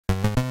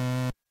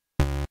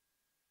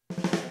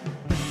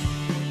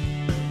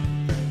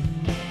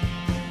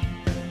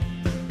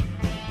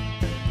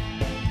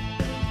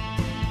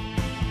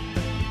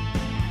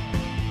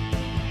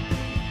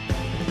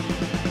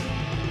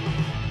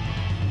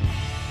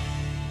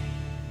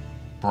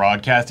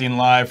Broadcasting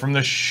live from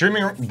the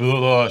Shimmer.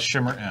 Oh,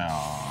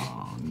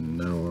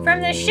 no.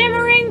 From the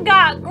Shimmering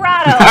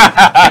Grotto.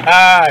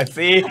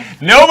 See?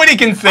 Nobody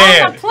can say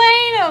it. On the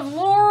plain of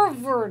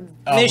Lorvard.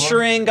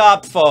 Mishering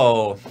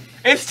Gopfo.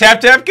 It's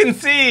Tap Tap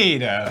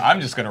Concede. I'm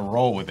just going to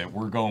roll with it.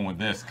 We're going with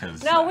this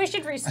because. No, we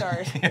should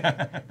restart.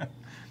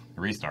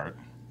 Restart.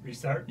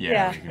 Restart?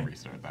 Yeah, we can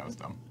restart. That was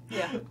dumb.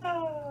 Yeah.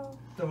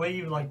 The way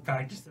you like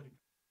practiced it.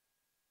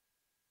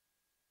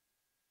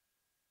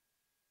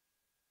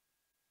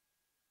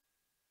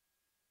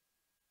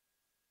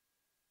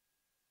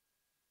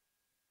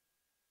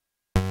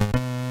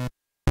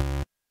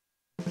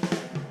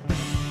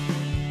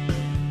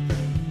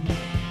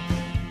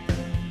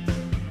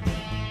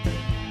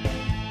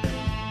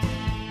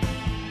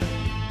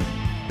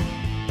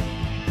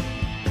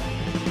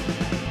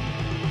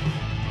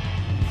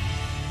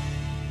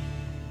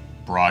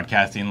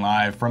 Broadcasting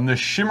live from the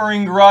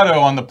Shimmering Grotto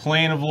on the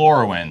plain of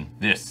Lorwyn.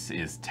 This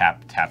is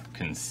Tap Tap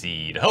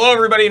Concede. Hello,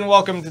 everybody, and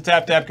welcome to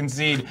Tap Tap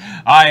Concede.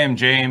 I am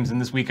James, and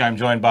this week I'm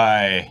joined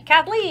by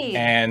Kathleen.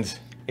 And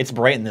it's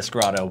bright in this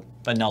grotto,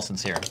 but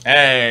Nelson's here.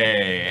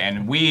 Hey,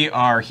 and we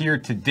are here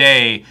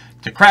today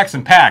to crack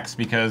some packs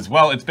because,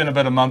 well, it's been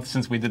about a month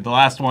since we did the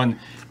last one,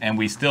 and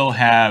we still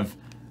have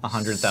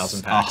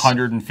 100,000 packs.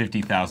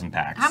 150,000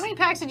 packs. How many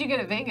packs did you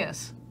get at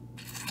Vegas?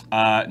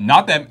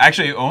 Not that.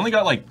 Actually, I only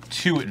got like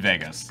 2 at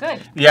Vegas.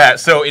 Good. Yeah,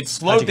 so it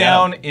slowed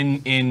down get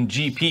in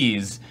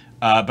GPs,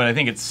 but I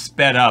think it's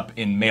sped up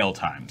in mail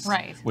times.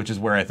 Right. Which is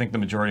where I think the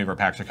majority of our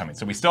packs are coming.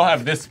 So we still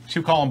have this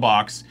 2-column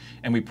box,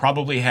 and we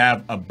probably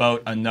have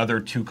about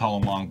another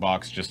 2-column long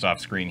box just off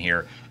screen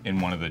here in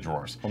one of the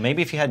drawers. Well,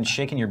 maybe if you hadn't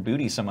shaken your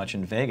booty so much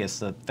in Vegas,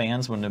 the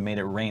fans wouldn't have made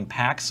it rain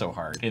packs so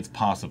hard. It's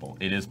possible.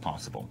 It is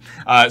possible.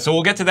 So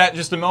we'll get to that in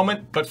just a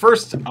moment. But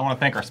first, I want to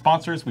thank our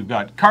sponsors. We've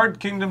got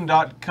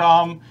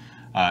cardkingdom.com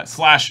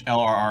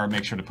 /LRR.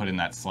 Make sure to put in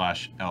that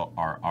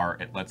 /LRR.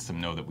 It lets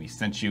them know that we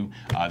sent you.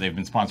 They've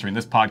been sponsoring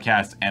this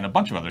podcast and a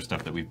bunch of other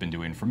stuff that we've been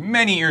doing for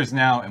many years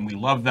now, and we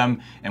love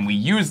them, and we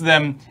use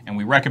them, and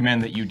we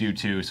recommend that you do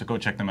too. So go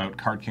check them out,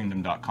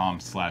 cardkingdom.com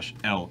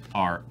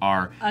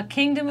 /LRR. A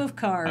kingdom of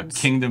cards. A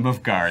kingdom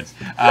of cards.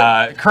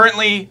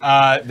 Currently,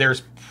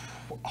 there's,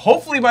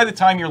 hopefully by the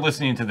time you're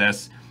listening to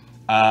this,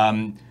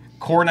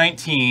 Core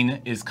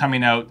 19 is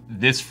coming out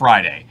this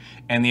Friday.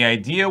 And the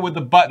idea with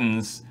the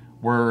buttons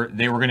were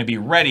they were going to be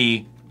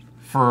ready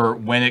for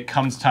when it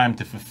comes time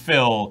to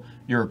fulfill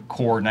your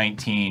Core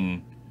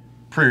 19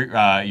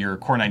 your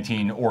Core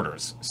 19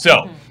 orders.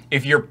 So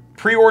if you're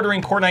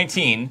pre-ordering Core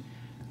 19,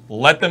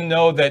 let them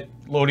know that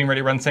Loading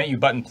Ready Run sent you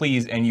button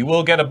please, and you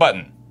will get a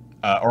button.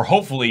 Or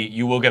hopefully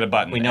you will get a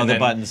button. We know the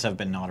buttons have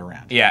been not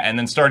around. Yeah, and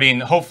then starting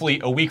hopefully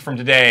a week from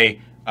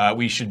today,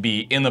 we should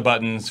be in the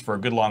buttons for a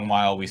good long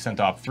while. We sent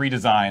off 3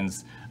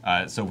 designs.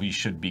 So we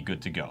should be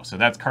good to go. So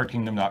that's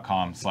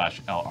cardkingdom.com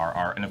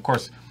 /LRR. And of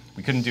course,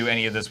 we couldn't do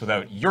any of this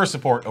without your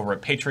support over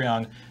at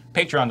Patreon,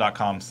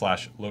 patreon.com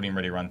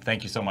 /LoadingReadyRun.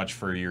 Thank you so much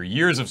for your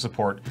years of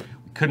support.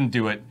 We couldn't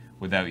do it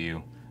without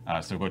you.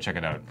 So go check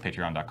it out,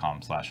 patreon.com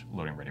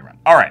 /LoadingReadyRun.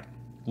 All right,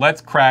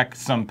 let's crack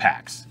some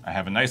packs. I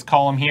have a nice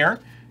column here.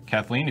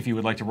 Kathleen, if you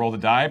would like to roll the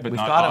die, but We've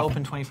not got to off.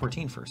 open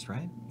 2014 first,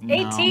 right?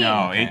 18.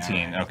 No,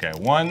 18. Okay,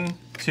 1,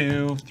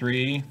 2,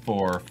 3,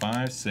 4,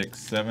 5, 6,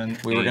 7,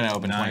 We were 8, going to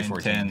open 9,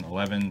 2014. 10,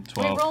 11,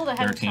 We rolled 12,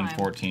 ahead of 13, time.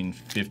 14,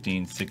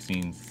 15,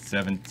 16,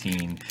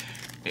 17.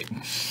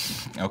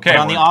 Okay. But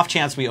on the off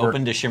chance we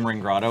opened a Shimmering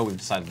Grotto, we've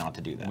decided not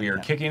to do that. We are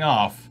kicking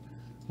off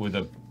with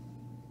a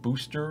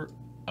booster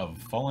of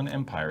Fallen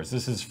Empires.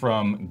 This is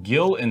from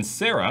Gil and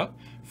Sarah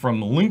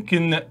from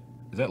Lincoln.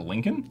 Is that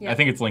Lincoln? Yeah. I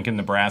think it's Lincoln,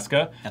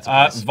 Nebraska. That's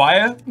a place.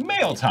 Via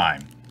mail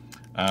time.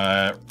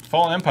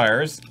 Fallen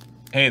Empires.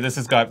 Hey, this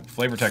has got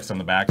flavor text on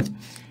the back.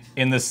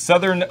 In the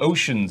southern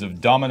oceans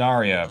of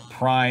Dominaria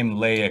Prime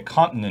lay a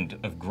continent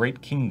of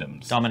great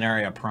kingdoms.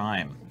 Dominaria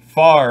Prime.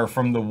 Far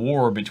from the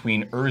war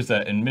between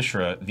Urza and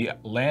Mishra, the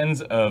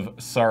lands of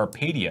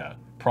Sarpedia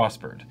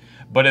prospered.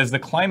 But as the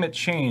climate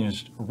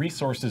changed,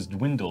 resources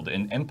dwindled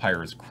and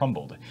empires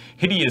crumbled.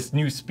 Hideous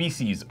new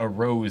species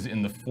arose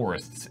in the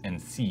forests and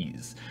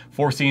seas,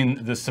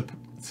 forcing the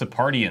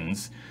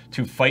Separdians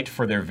to fight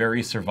for their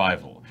very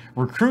survival.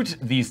 Recruit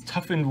these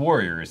toughened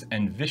warriors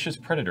and vicious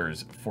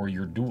predators for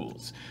your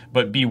duels.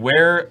 But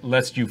beware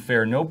lest you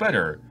fare no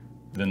better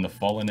than the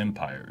fallen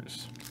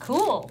empires.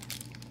 Cool.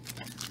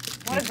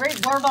 What a great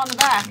blurb on the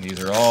back.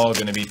 These are all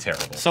going to be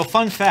terrible. So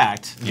fun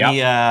fact,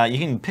 Yep. you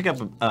can pick up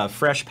a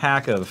fresh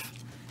pack of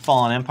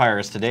Fallen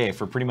Empires today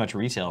for pretty much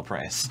retail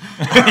price.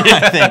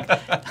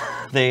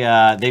 I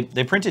think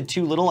they printed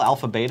 2 little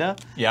Alpha Beta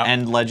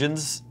and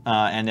Legends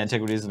and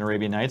Antiquities and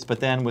Arabian Nights, but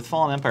then with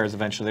Fallen Empires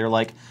eventually they were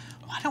like,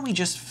 why don't we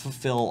just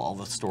fulfill all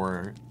the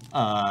store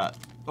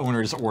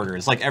owners'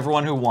 orders? Like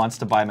everyone who wants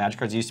to buy Magic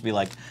cards used to be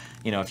like,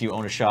 you know, if you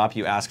own a shop,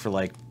 you ask for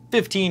like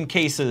 15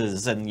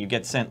 cases and you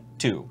get sent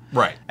 2.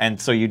 Right.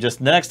 And so you just,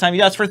 the next time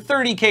you ask for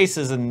 30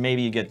 cases and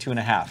maybe you get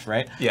 2.5,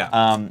 right?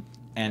 Yeah.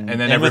 And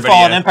then with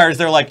Fallen Empires,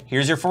 they're like,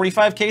 here's your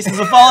 45 cases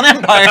of Fallen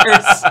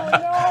Empires.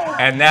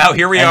 And now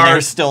here we and are.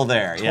 They're still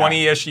there.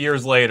 20-ish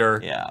years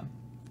later. Yeah.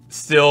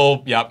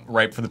 Still, yep,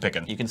 ripe for the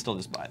picking. You can still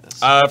just buy this.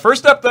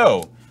 First up,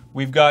 though,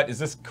 we've got, is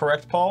this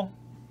correct, Paul?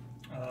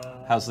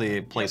 How's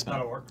the placement?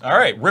 That'll work. All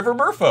right, River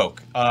Merfolk.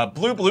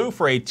 Blue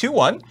for a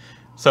 2/1,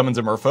 summons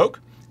a Merfolk.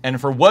 And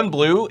for 1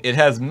 blue, it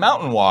has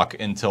Mountain Walk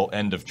until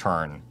end of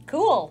turn.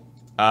 Cool.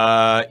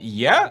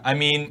 Yeah, I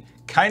mean,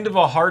 kind of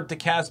a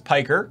hard-to-cast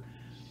piker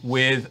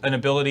with an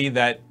ability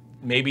that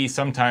maybe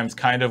sometimes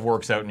kind of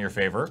works out in your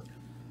favor.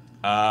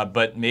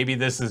 But maybe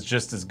this is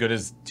just as good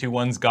as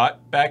 2/1s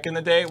got back in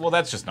the day. Well,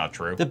 that's just not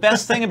true. The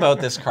best thing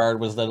about this card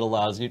was that it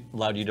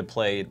allowed you to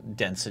play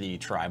Density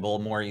Tribal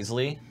more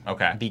easily.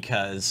 Okay.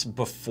 Because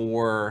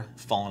before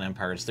Fallen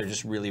Empires, there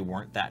just really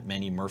weren't that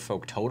many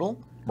Merfolk total.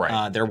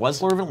 Right. There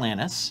was Lord of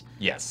Atlantis.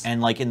 Yes.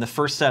 And like in the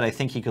first set, I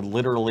think he could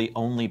literally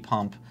only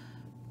pump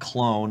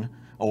Clone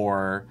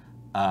or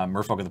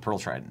Merfolk of the Pearl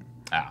Trident.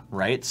 Ah.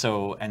 Right?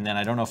 So, and then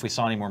I don't know if we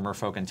saw any more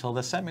Merfolk until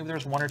this set. Maybe there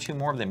was 1 or 2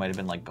 more. But they might have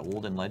been like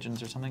Gold and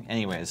Legends or something.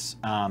 Anyways,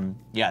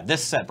 yeah,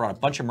 this set brought a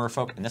bunch of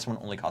Merfolk, and this one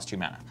only cost 2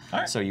 mana. All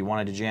right. So you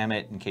wanted to jam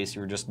it in case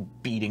you were just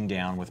beating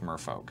down with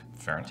Merfolk.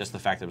 Fair enough. Just the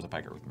fact there was a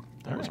Piker with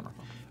there was a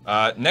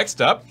Merfolk.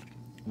 Next up,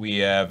 we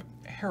have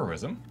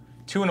Heroism.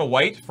 2 and a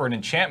white for an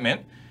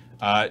enchantment.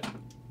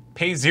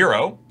 Pay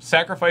 0,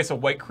 sacrifice a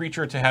white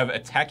creature to have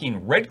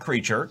attacking red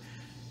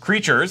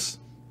creatures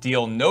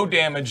deal no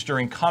damage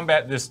during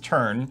combat this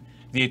turn.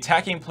 The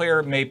attacking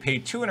player may pay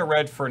 2 and a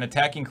red for an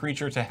attacking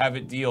creature to have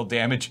it deal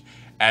damage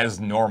as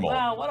normal.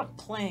 Wow, what a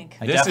plank.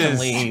 I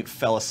definitely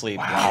fell asleep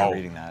while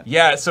reading that.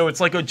 Yeah, so it's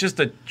like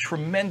just a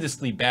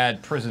tremendously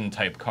bad prison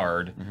type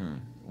card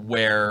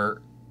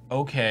where,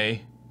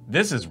 okay,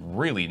 this is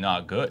really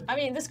not good. I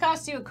mean, this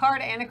costs you a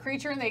card and a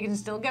creature, and they can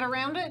still get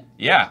around it?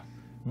 Yeah.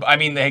 I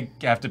mean, they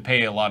have to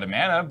pay a lot of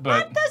mana,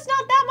 but... That's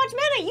not that much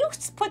mana. You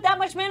put that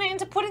much mana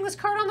into putting this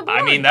card on the board.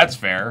 I mean, that's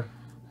fair.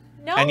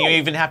 No. And you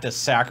even have to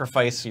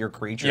sacrifice your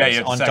creatures Yeah, you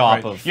have to on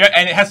sacrifice. top of... Yeah,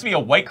 and it has to be a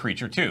white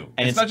creature, too.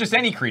 And it's not just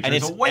any creature, And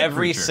it's it's a white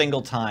every creature.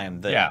 single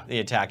time that Yeah. the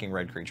attacking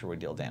red creature would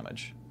deal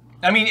damage.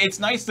 I mean, it's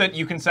nice that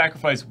you can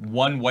sacrifice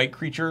 1 white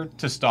creature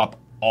to stop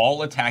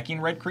all attacking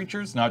red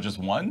creatures, not just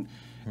 1.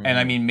 And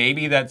I mean,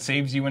 maybe that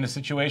saves you in a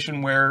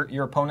situation where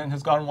your opponent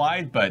has gone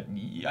wide, but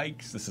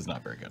yikes, this is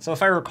not very good. So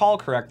if I recall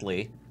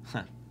correctly,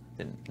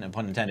 no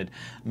pun intended,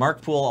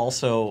 Mark Poole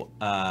also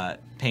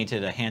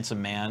painted a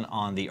handsome man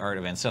on the art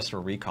of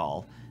Ancestral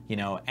Recall, you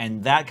know,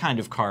 and that kind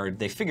of card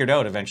they figured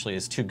out eventually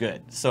is too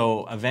good.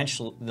 So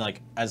eventually,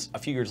 like as a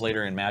few years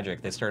later in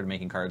Magic, they started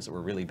making cards that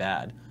were really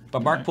bad,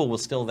 but Mark Poole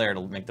was still there to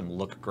make them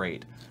look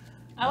great.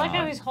 I like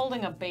how he's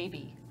holding a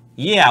baby.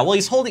 Yeah, well,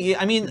 he's holding.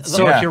 I mean,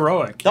 So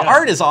heroic. The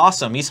art is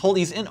awesome.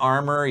 He's in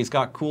armor. He's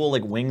got cool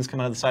like wings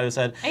coming out of the side of his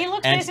head. And he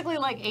looks basically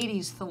like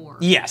 80s Thor.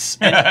 Yes,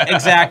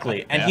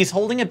 exactly. And he's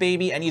holding a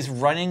baby, and he's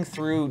running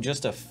through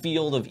just a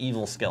field of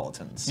evil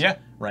skeletons. Yeah.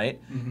 Right.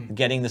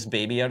 Getting this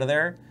baby out of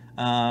there.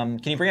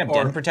 Can you bring up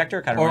Den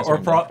Protector? Kind of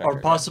Or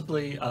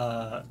possibly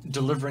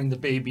delivering the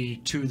baby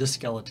to the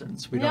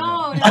skeletons. We don't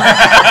know. No.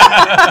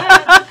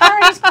 The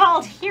card is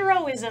called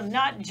Heroism,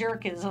 not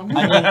Jerkism.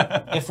 I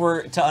mean, if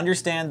we're to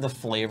understand the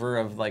flavor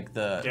of like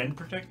the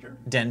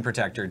Den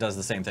Protector does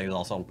the same thing as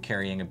also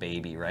carrying a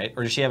baby, right?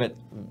 Or does she have it?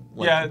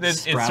 Like, Yeah,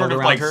 it's sort straddled of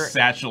around like her?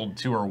 satcheled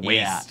to her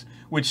waist,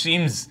 which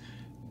seems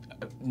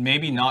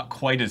maybe not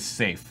quite as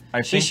safe.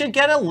 She should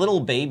get a little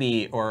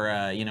baby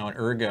or you know, an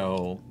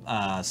ergo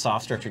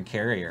soft structured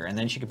carrier, and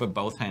then she could put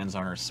both hands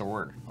on her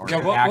sword or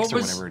her axe or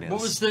whatever it is.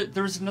 What was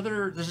there's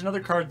another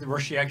card where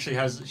she actually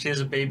has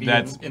a baby.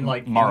 That's in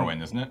like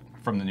Morrowind, isn't it?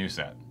 From the new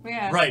set.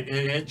 Yeah.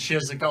 Right. She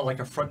has got like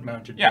a front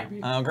mounted Yeah.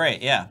 baby. Oh,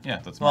 great, yeah. Yeah,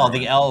 that's well, Morrowind.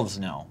 the elves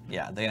know.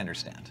 Yeah, they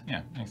understand.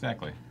 Yeah,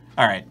 exactly.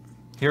 All right.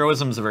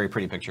 Heroism's a very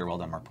pretty picture. Well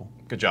done, Mark Poole.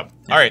 Good job.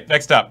 All right,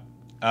 next up,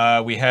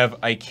 we have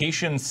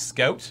Icatian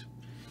Scout.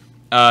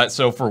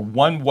 So for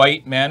 1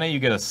 white mana, you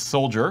get a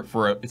soldier.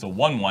 It's a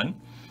 1/1,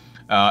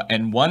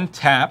 and 1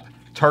 tap.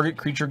 Target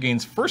creature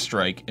gains first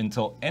strike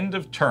until end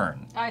of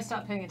turn. I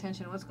stopped paying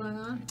attention. What's going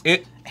on?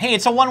 Hey,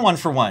 it's a 1/1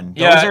 for 1.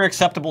 Yeah. Those are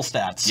acceptable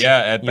stats.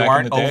 Yeah, you back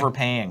aren't in the day.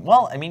 overpaying.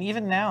 Well, I mean,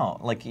 even now,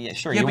 like, yeah,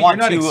 sure, Yeah, you but want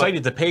you're not to.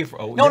 excited to pay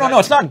for. Oh, No,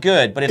 it's not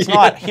good, but it's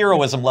not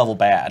heroism level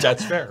bad.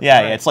 That's fair.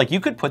 Yeah, Right. it's like you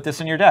could put this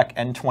in your deck,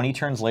 and 20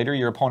 turns later,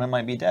 your opponent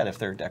might be dead if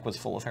their deck was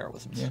full of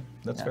heroisms. Yeah,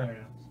 that's fair.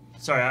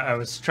 Sorry, I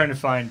was trying to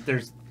find.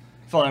 There's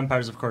Fallen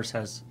Empires, of course,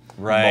 has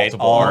Right,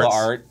 Multiple all arts. the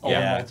art. all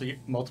Yeah.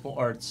 multiple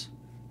arts,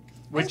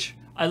 which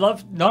I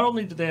love. Not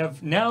only do they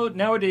have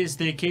nowadays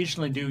they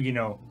occasionally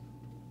do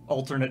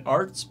alternate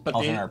arts, but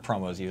Alternate art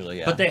promos usually,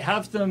 yeah. but they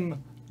have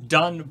them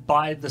done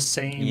by the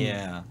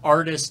same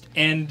artist.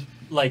 And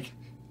like,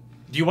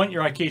 do you want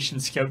your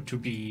Icatian Scout to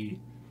be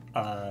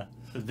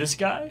this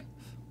guy?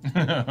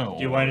 Do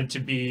you want it to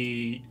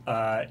be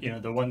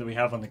the one that we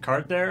have on the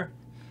card there?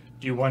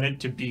 Do you want it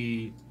to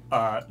be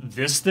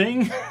this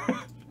thing?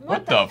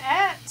 What the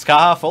heck?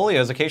 Skaha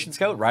Folio's Icatian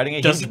Scout riding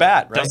a huge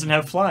bat, right? Doesn't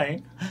have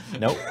flying.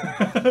 Nope.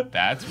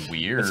 That's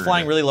weird. It's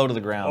flying really low to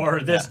the ground. Or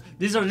this. Yeah.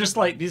 These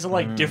are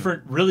like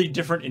different, really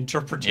different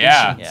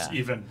interpretations. Yeah.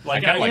 Even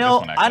like I kinda like you know,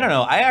 this one, I don't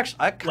know. I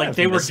kind like of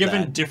they were missed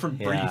given that. different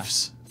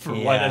briefs for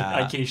what an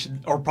Icatian,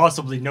 or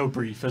possibly no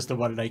brief as to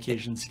what an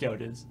Icatian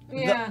Scout is.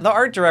 Yeah. The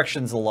art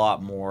direction's a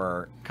lot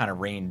more kind of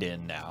reined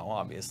in now,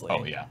 obviously.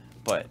 Oh, yeah.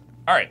 But,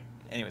 All right.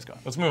 anyways, go on.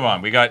 Let's move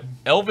on. We got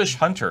Elvish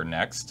Hunter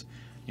next.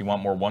 You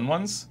want more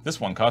 1/1s? This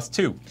one costs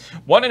 2.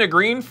 1 and a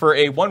green for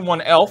a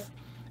 1/1 elf,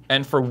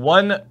 and for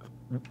 1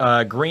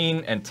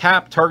 green and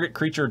tap, target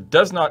creature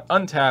does not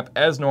untap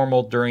as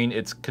normal during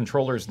its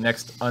controller's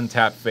next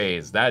untap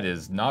phase. That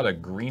is not a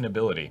green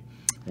ability.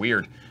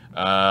 Weird.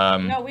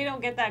 No, we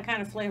don't get that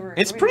kind of flavor.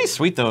 It's pretty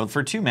sweet, though.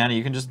 For 2 mana,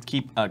 you can just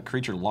keep a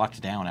creature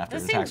locked down after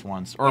it attacks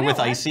once. Or with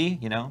Icy,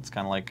 you know, it's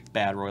kind of like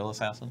bad Royal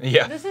Assassin.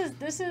 Yeah. This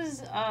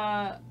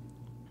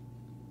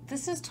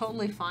is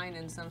totally fine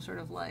in some sort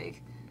of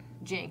like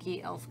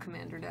janky elf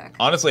commander deck.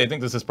 Honestly, I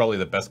think this is probably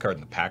the best card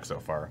in the pack so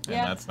far, and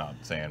that's not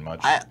saying much.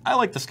 I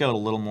like the Scout a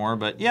little more,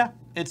 but yeah,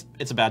 it's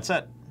a bad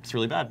set. It's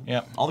really bad.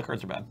 Yeah. All the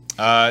cards are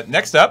bad.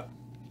 Next up,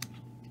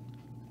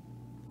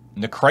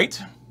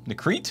 Necrete?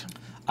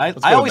 I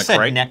always said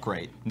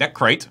Necrate.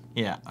 Necrate.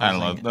 Yeah. I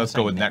don't know. Let's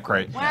go with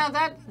Necrate. Wow,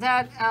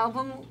 that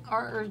album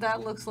art, or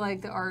that looks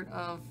like the art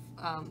of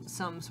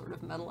some sort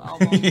of metal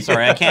album.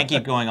 Sorry, I can't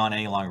keep going on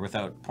any longer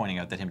without pointing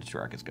out that Hymn to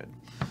Turak is good.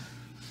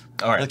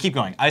 All right. Let's keep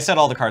going. I said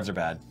all the cards are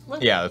bad.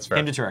 Yeah, that's fair.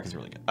 Hymn to Turak is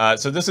really good.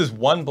 So this is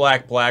 1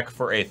 black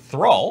for a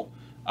Thrall.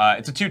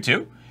 It's a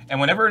 2/2.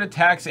 And whenever it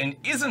attacks and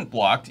isn't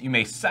blocked, you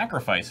may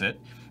sacrifice it.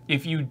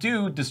 If you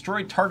do,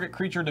 destroy target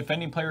creature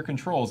defending player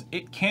controls.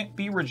 It can't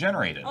be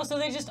regenerated. Oh, so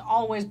they just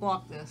always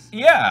block this.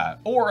 Yeah.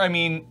 Or, I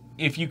mean,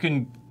 if you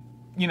can,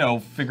 you know,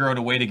 figure out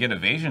a way to get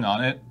evasion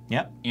on it,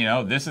 Yep. you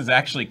know, this is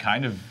actually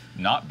kind of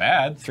not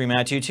bad. 3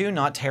 mana 2/2,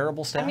 not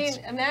terrible stats. I mean,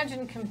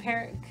 imagine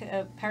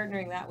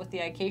partnering that with the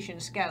Icatian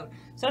Scout.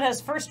 So it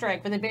has first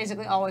strike, but they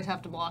basically always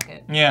have to block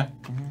it. Yeah.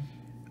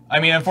 I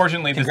mean,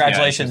 unfortunately,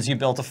 congratulations, you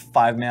built a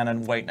 5 mana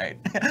White Knight.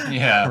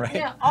 Yeah. Right?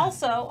 Yeah.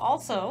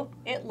 Also,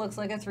 it looks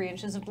like a 3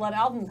 Inches of Blood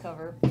album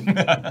cover.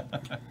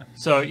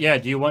 So yeah,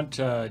 do you want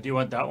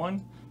that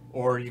one,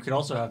 or you could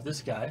also have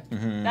this guy,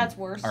 That's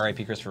worse.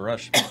 R.I.P. Christopher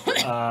Rush.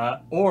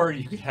 or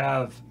you could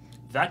have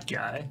that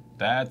guy.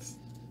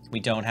 We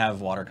don't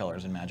have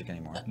watercolors in Magic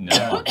anymore.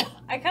 No.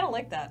 I kind of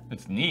like that.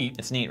 It's neat.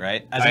 It's neat,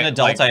 right? As an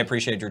adult, I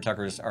appreciate Drew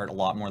Tucker's art a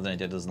lot more than I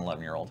did as an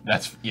 11-year-old.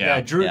 That's,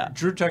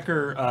 Drew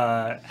Tucker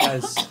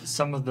has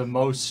some of the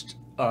most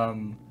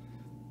sort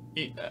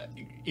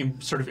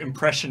of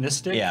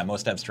impressionistic. Yeah,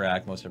 most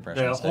abstract, most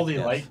impressionistic. The Holy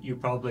Light, you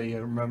probably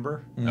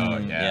remember. Oh,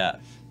 yeah.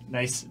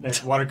 Nice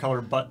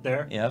watercolor butt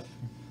there. Yep.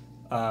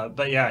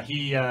 But yeah,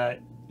 he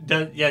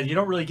you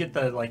don't really get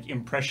the like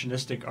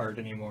impressionistic art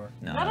anymore.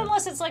 No. Not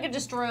unless it's like a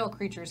destroy all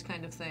creatures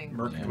kind of thing.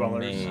 Murk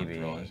Dwellers. Maybe.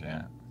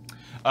 Yeah.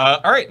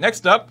 All right,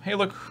 next up. Hey,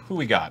 look who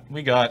we got.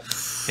 We got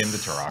Hymn to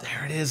Turak.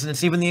 There it is, and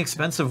it's even the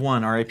expensive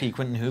one, R.I.P.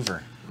 Quentin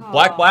Hoover.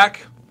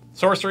 Black.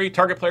 Sorcery.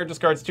 Target player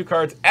discards 2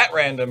 cards at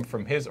random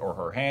from his or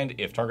her hand.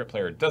 If target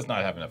player does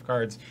not have enough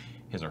cards,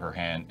 his or her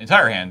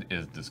entire hand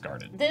is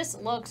discarded. This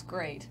looks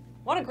great.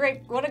 What a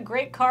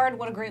great card.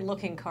 What a great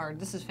looking card.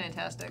 This is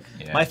fantastic.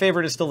 Yeah. My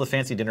favorite is still the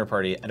Fancy Dinner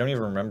Party. I don't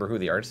even remember who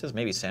the artist is.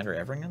 Maybe Sandra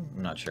Everingham?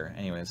 I'm not sure.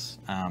 Anyways.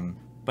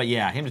 But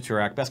yeah, Hymn to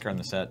Turak, best card in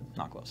the set.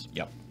 Not close.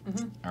 Yep.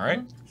 All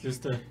right.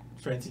 Just the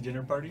Fancy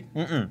Dinner Party?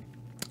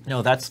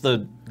 No, that's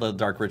the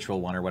Dark Ritual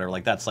one or whatever.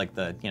 Like, that's like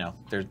the, you know,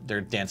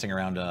 they're dancing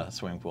around a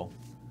swimming pool.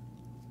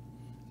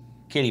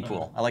 Kiddie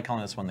pool. I like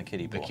calling this one the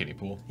kiddie pool. The kiddie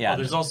pool. Yeah. Oh,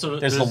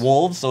 there's the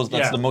wolves. So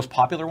that's the most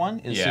popular one.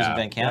 Is Susan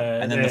Van Camp,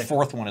 and then the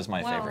 4th one is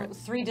my favorite.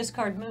 3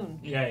 discard moon.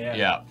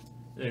 Yeah.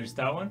 There's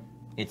that one.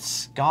 It's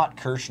Scott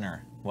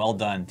Kirshner. Well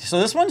done. So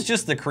this one's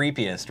just the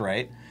creepiest,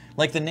 right?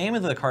 Like the name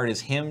of the card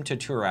is Hymn to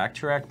Turak.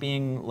 Turak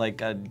being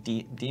like a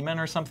demon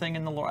or something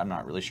in the lore. I'm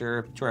not really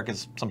sure. Turak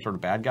is some sort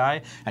of bad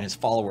guy, and his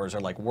followers are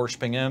like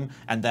worshiping him,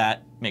 and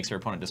that makes their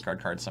opponent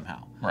discard cards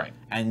somehow. Right.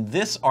 And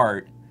this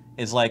art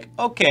is like,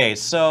 okay,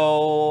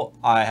 so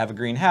I have a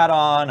green hat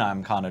on,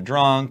 I'm kind of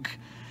drunk.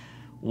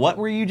 What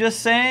were you just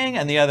saying?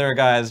 And the other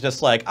guy is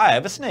just like, I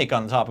have a snake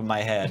on the top of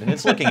my head, and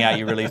it's looking at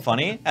you really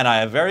funny, and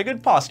I have very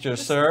good posture,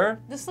 sir.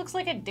 This looks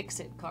like a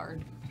Dixit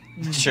card.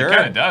 Sure. It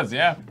kind of does,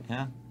 yeah.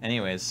 Yeah.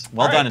 Anyways,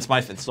 well done.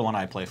 It's the one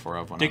I play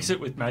for. Dixit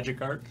with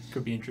magic art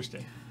could be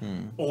interesting.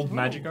 Old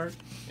magic art.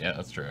 Yeah,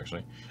 that's true,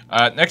 actually.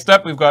 Next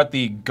up, we've got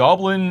the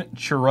Goblin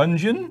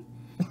Chirungian.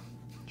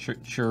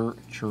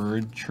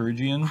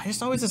 Chirurgian. I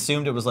just always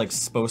assumed it was like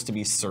supposed to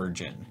be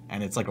surgeon,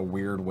 and it's like a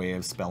weird way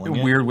of spelling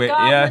it. Weird way,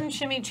 Goblin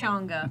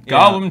Chimichanga.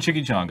 Goblin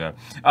Chimichanga.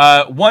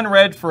 1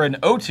 red for an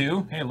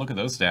O2. Hey, look at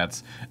those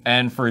stats.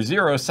 And for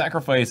 0,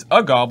 sacrifice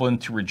a goblin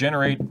to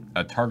regenerate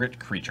a target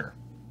creature.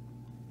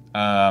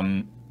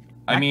 I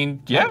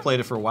mean, yeah. I played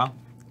it for a while.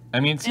 I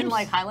mean, it In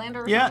like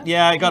Highlander or Yeah, something?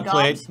 yeah, I got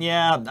played. Gobs?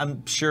 Yeah,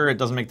 I'm sure it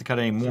doesn't make the cut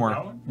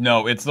anymore.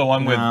 No, it's the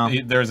one with No.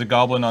 there's a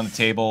goblin on the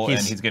table and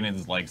he's getting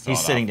his legs sawed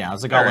He's sitting off. down.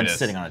 It's a There goblin it is.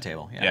 sitting on a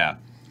table. Yeah.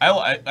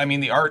 Yeah. I mean,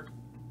 the art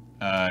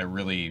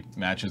really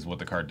matches what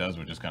the card does,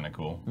 which is kind of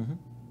cool.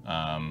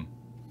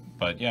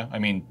 But yeah, I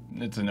mean,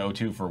 it's an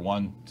O2 for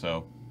 1,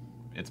 so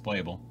it's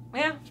playable.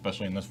 Yeah.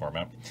 Especially in this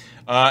format.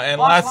 And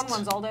Watch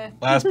 1/1s all day.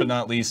 last but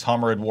not least,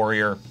 Homerid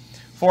Warrior.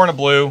 4 and a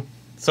blue.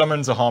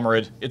 summons a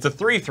Homerid. It's a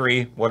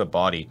 3/3. What a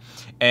body.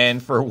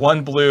 And for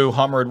 1 blue,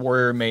 Homerid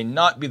Warrior may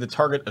not be the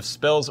target of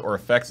spells or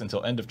effects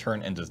until end of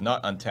turn and does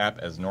not untap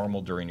as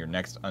normal during your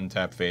next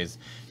untap phase.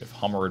 If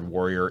Homerid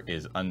Warrior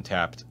is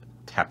untapped,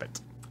 tap it.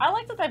 I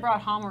like that they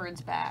brought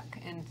Homerids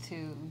back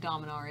into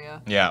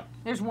Dominaria. Yeah.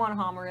 There's 1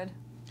 Homerid.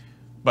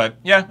 But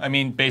yeah, I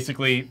mean,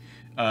 basically...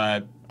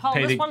 Paul,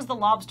 this one's the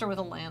lobster with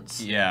a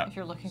lance. Yeah. If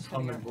you're looking for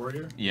Homerid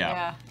Warrior?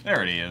 Yeah.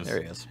 There he is.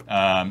 There he is.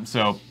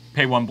 So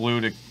pay 1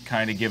 blue to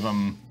kind of give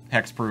him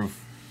hexproof,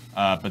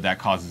 but that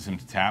causes him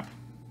to tap.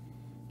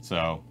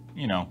 So,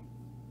 you know,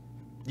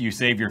 you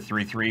save your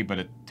 3/3, but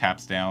it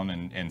taps down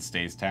and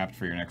stays tapped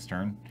for your next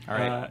turn. All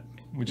right.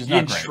 Which is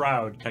not great.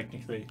 Shroud,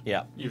 technically.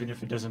 Yeah. Even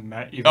if it doesn't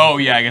matter. Oh,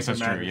 yeah, I guess that's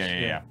true.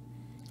 Yeah.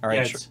 All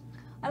right.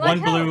 Yeah,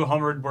 one blue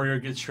Homerid Warrior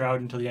gets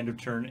Shroud until the end of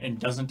turn and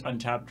doesn't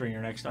untap during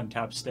your next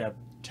untap step.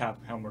 Tap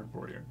Homerid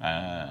Warrior.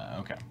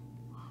 Okay.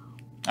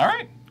 All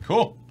right.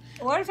 Cool.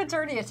 What if it's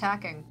already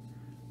attacking?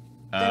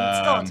 Then it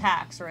still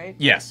attacks, right?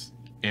 Yes.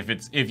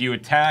 If you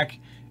attack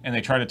and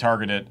they try to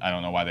target it, I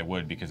don't know why they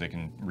would, because they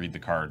can read the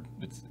card.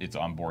 It's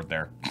on board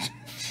there.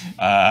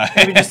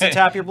 Maybe just to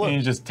tap your blue.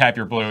 You just tap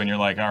your blue, and you're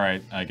like, all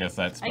right, I guess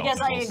that's. I guess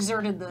I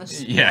exerted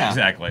this. Yeah,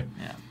 exactly.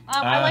 Yeah.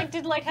 I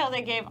did like how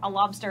they gave a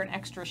lobster an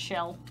extra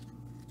shell.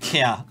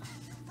 Yeah.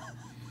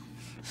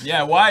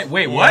 Yeah, why?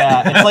 Wait, what?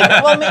 Yeah, it's like,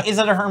 well, is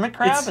it a hermit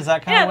crab? Is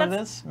that kind of what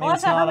it is? Well,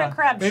 that's a hermit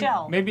crab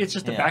shell. Maybe it's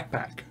just a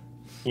backpack.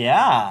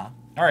 Yeah.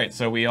 All right,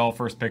 so we all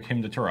first pick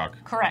him to Turok.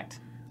 Correct.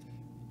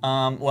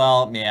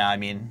 Well, yeah, I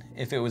mean,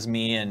 if it was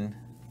me and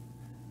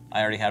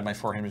I already had my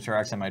 4 Hymn to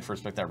Turoks, I might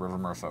first pick that River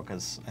Merfolk,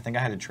 because I think I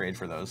had to trade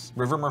for those.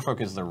 River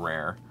Merfolk is the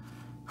rare.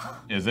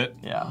 Is it?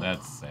 Yeah.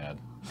 That's sad.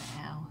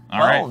 Wow. All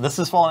right. This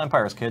is Fallen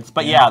Empires, kids.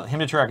 But yeah, Hymn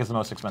to Turok is the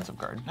most expensive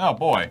card. Oh,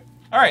 boy.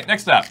 All right,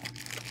 next up.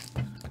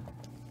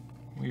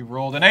 We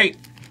rolled an 8.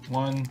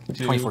 1, 2,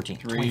 2014,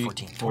 3,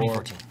 2014, 4,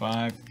 2014.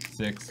 5,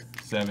 6,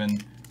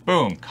 7.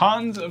 Boom.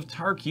 Cons of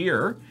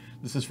Tarkir.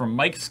 This is from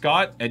Mike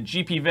Scott at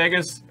GP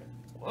Vegas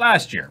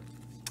last year.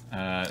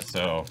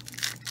 So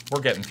we're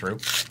getting through.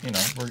 You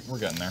know, we're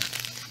getting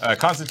there.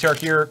 Cons of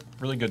Tarkir,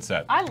 really good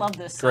set. I love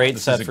this. Great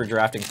set for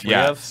drafting 3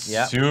 of.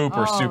 Yeah.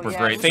 Super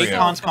great. Fate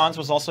Cons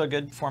was also a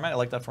good format. I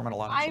like that format a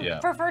lot. I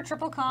prefer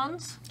triple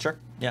cons. Sure.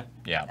 Yeah.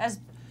 Yeah.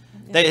 As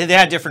They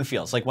had different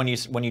feels. Like when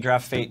you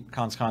draft Fate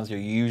cons, you're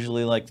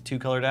usually like the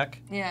 2-color deck.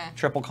 Yeah.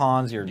 Triple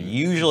cons, you're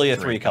usually a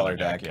 3-color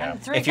deck. Yeah.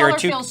 And 3-color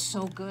feels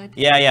so good.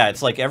 Yeah.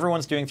 It's like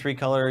everyone's doing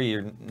 3-color.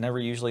 You're never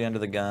usually under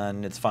the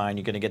gun. It's fine.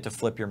 You're gonna get to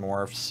flip your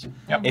morphs.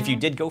 Yep. If you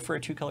did go for a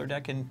 2-color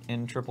deck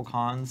in triple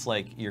cons,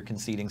 like you're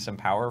conceding some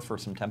power for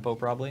some tempo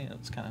probably.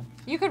 It's kind of.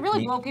 You could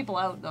really blow people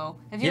out though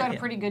if you had a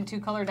pretty good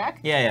 2-color deck.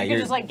 Yeah. You could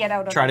just like get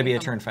out. Try to be a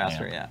turn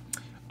faster.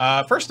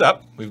 Yeah. First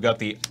up, we've got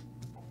the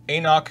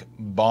Enoch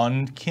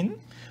Bondkin.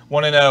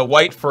 1 and a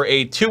white for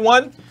a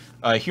 2/1.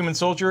 Human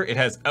Soldier. It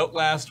has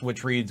Outlast,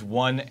 which reads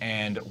 1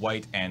 and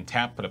white and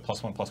tap. Put a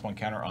 +1/+1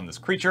 counter on this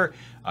creature.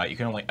 You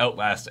can only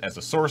Outlast as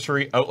a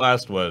sorcery.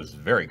 Outlast was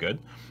very good.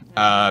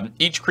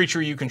 Each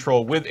creature you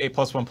control with a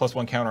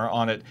 +1/+1 counter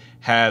on it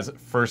has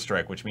First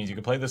Strike, which means you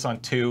can play this on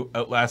 2,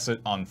 Outlast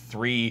it on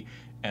 3,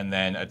 and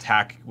then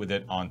attack with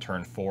it on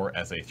turn 4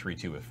 as a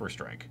 3/2 with First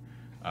Strike.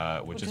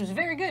 Which is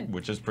very good.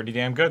 Which is pretty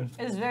damn good.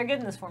 It is very good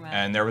in this format.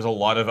 And there was a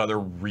lot of other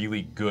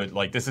really good,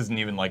 like this isn't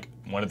even like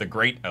one of the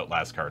great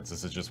Outlast cards.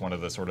 This is just one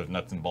of the sort of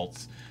nuts and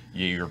bolts.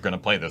 You're going to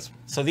play this.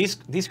 So these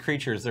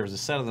creatures, there was a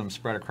set of them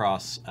spread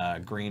across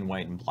green,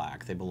 white, and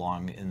black. They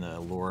belong in the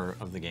lore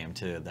of the game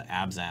to the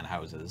Abzan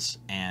houses,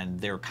 and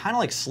they're kind of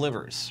like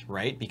slivers,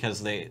 right?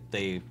 Because there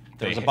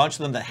was a bunch of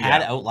them that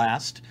had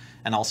Outlast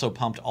and also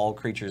pumped all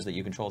creatures that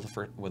you control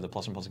with a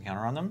 +1/+1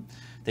 counter on them.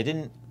 They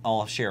didn't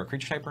all share a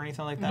creature type or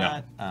anything like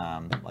that.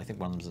 I think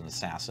one of them's an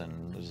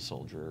assassin, there's a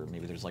soldier,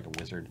 maybe there's like a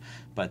wizard.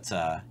 But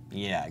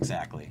yeah,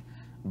 exactly.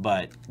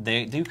 But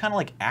they do kind of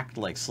like act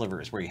like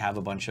slivers, where you have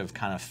a bunch of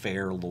kind of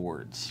fair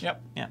lords.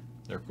 Yep. Yeah.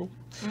 They're cool.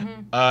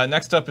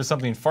 Next up is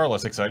something far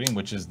less exciting,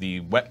 which is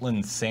the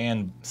Wetland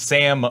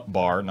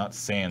Sambar, not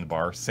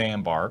Sandbar,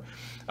 Sambar.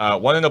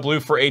 1 and a blue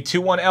for a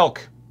 2/1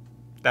 elk.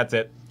 That's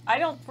it. I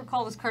don't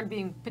recall this card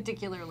being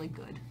particularly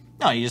good.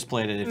 No, you just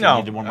played it if you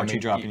needed one more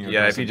 2-drop in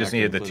your if you just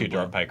needed the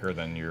 2-drop piker,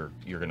 then you're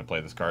going to play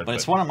this card. But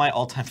it's one of my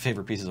all-time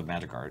favorite pieces of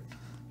Magic art.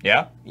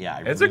 Yeah? Yeah,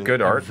 it's a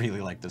good art. I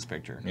really like this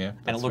picture. Yeah,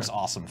 and it looks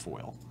awesome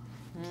foil.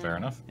 Fair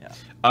enough.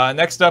 Yeah.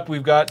 Next up,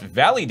 we've got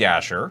Valley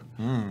Dasher.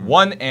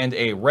 1 and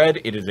a red.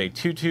 It is a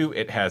 2/2.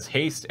 It has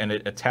haste, and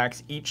it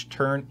attacks each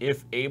turn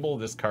if able.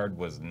 This card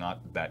was not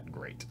that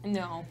great.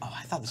 No. Oh,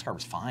 I thought this card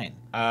was fine.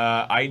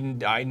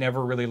 I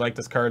never really liked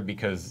this card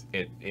because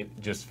it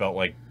just felt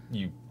like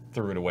you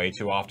threw it away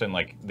too often.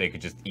 Like they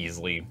could just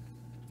easily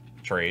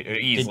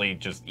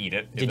just eat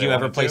it. Did you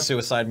ever play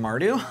Suicide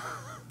Mardu?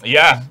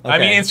 Yeah, okay. I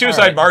mean in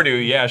Suicide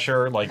Mardu, yeah,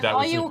 sure, like that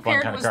was a fun kind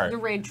of card. All you cared was the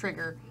raid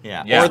trigger.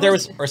 Yeah.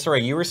 Or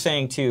sorry, you were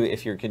saying too,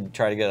 if you could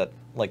try to get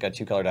like a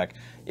 2-color deck,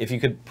 if you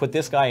could put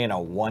this guy in a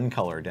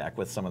 1-color deck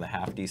with some of the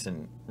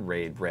half-decent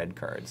raid red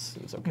cards,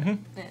 it was okay.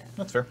 Yeah.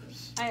 That's fair.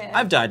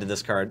 I've died to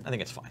this card. I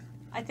think it's fine.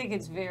 I think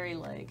it's very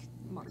like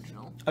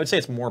marginal. I would say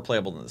it's more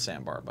playable than the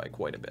sandbar by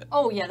quite a bit.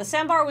 Oh yeah, the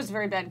sandbar was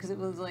very bad because it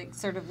was like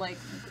sort of like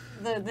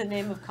the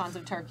name of Khans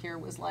of Tarkir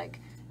was like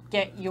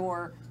get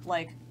your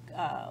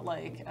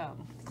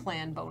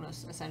clan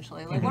bonus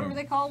essentially. Like what were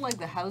they called? Like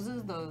the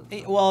houses,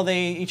 Well,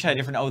 they each had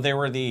different. Oh, they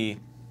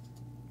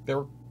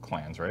were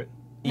clans, right?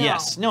 No.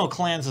 Yes, no,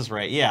 clans is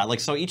right. Yeah, like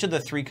so each of the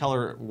 3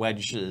 color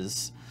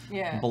wedges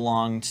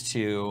belonged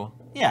to.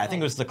 Yeah, I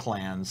think it was the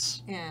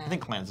clans. Yeah, I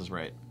think clans is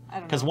right. I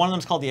don't know. Because one of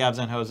them's called the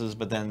Abzan houses,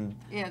 but then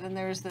then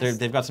there's this.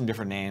 they've got some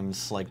different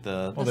names, like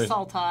the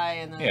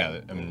Sultai and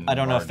the. I mean, I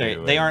don't know if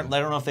they aren't. I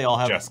don't know if they all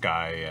have.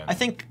 Jeskai and... I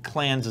think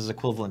clans is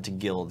equivalent to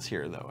guilds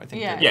here, though. I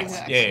think. Yes.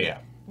 Exactly. Yeah.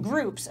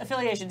 Groups,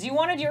 affiliations. You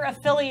wanted your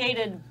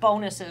affiliated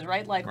bonuses,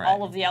 right? Like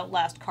all of the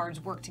Outlast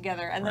cards work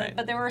together, and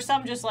but there were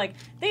some just like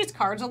these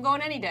cards will go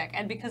in any deck,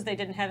 and because they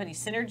didn't have any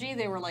synergy,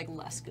 they were like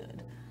less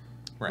good.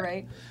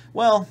 Right.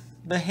 Well,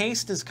 the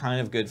haste is kind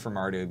of good for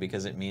Mardu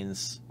because it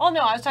means. Oh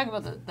no, I was talking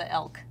about the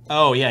elk.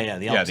 Oh yeah,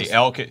 the elk. Yeah, the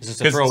elk is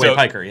just a throwaway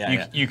piker.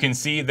 You can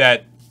see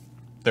that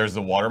there's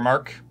the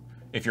watermark.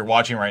 If you're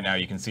watching right now,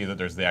 you can see that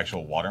there's the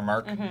actual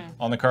watermark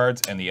on the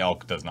cards, and the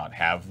elk does not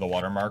have the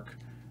watermark.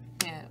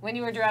 Yeah, when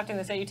you were drafting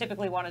the set, you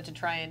typically wanted to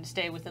try and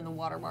stay within the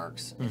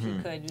watermarks if you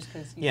could, just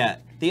because.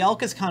 The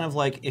elk is kind of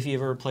like if you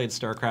ever played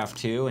StarCraft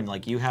 2, and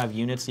like you have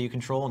units that you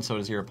control, and so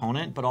does your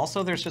opponent. But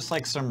also, there's just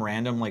like some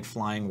random like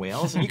flying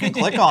whales, and you can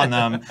click on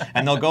them,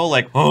 and they'll go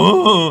like,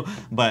 oh,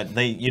 but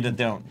they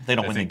don't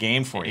win the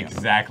game for you.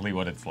 Exactly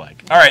what it's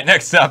like. All right,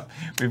 next up,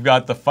 we've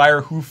got the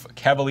Firehoof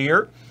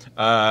Cavalier,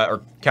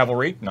 or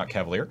Cavalry, not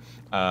Cavalier.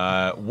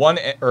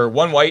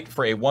 One white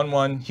for a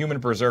 1/1 human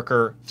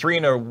berserker, 3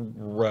 in a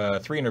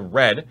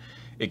red.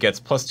 It gets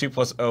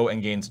 +2/+0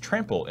 and gains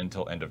trample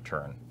until end of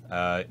turn.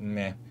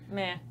 Meh.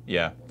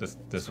 Yeah,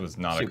 this was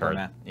not a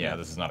card. Yeah,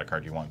 this is not a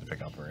card you wanted to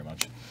pick up very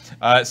much.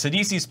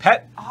 Sidisi's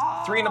Pet,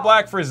 3 in a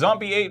black for a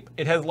zombie ape.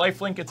 It has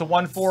lifelink. It's a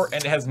 1/4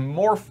 and it has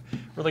morph.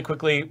 Really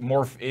quickly,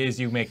 morph is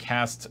you may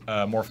cast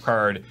a morph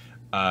card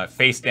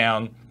face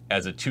down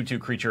as a 2/2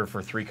 creature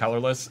for 3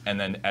 colorless, and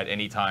then at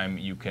any time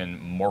you can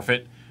morph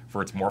it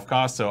for its morph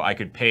cost. So I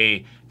could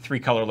pay 3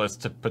 colorless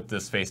to put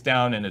this face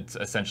down, and it's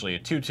essentially a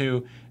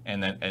 2/2,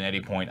 and then at any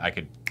point I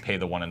could pay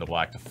the 1 in the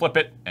black to flip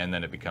it, and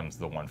then it becomes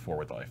the 1/4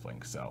 with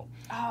lifelink. So.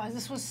 Oh,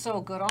 this was so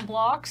good on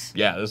blocks.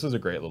 Yeah, this was a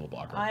great little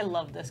blocker. I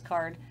love this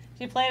card.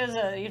 You play it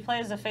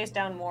as a face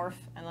down morph,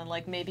 and then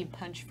like maybe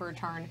punch for a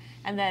turn,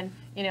 and then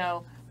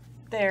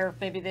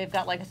maybe they've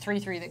got like a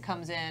 3/3 that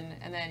comes in,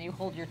 and then you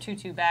hold your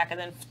 2/2 back, and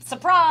then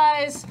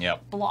surprise,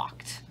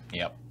 blocked.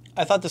 Yep.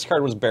 I thought this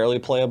card was barely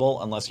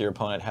playable unless your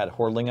opponent had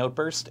Hordling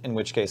Outburst, in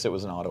which case it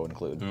was an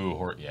auto-include. Ooh,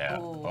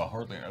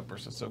 Hordling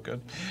Outburst is so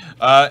good.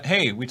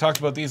 Hey, we talked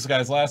about these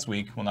guys last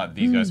week. Well, not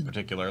these guys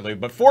particularly,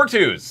 but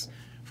 4/2s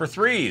for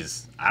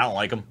 3s. I don't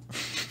like them.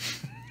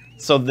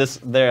 So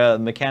the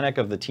mechanic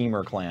of the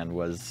Teamer clan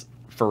was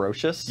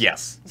ferocious.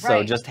 Yes.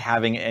 So just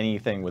having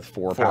anything with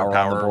 4 power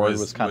on the board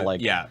was kind of like...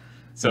 Yeah.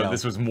 So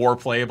this was more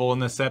playable in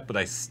this set, but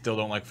I still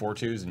don't like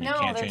 4/2s, and you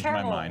can't change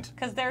my mind.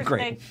 Because the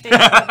Great.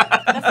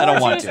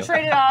 4/2s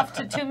traded off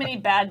to too many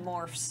bad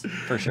morphs.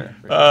 For sure.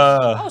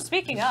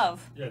 Speaking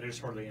of. Yeah, there's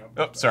Hordling Out.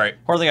 Oh, sorry.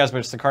 Hordling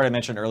Outburst, the card I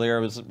mentioned earlier,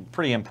 was a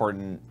pretty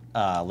important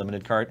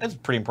limited card. It's a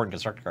pretty important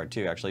constructed card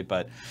too, actually.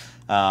 But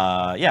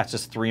it's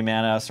just 3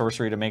 mana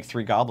sorcery to make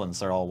 3 goblins.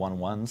 They're all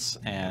 1/1s,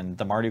 and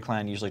the Mardu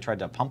clan usually tried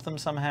to pump them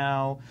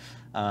somehow.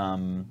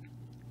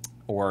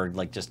 Or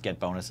like just get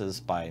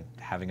bonuses by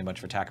having a bunch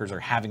of attackers or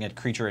having a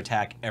creature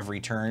attack every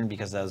turn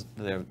because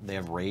they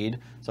have raid.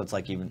 So it's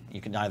like you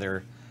can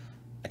either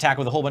attack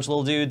with a whole bunch of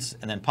little dudes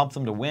and then pump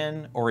them to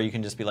win, or you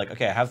can just be like,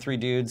 okay, I have 3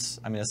 dudes.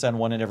 I'm going to send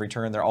 1 in every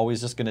turn. They're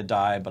always just going to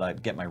die, but I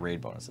get my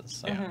raid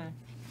bonuses.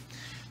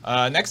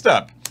 So. Next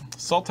up,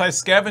 Sultai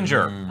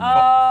Scavenger.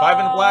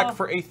 5 in black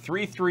for a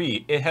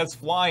 3/3. It has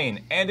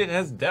flying and it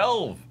has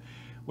delve,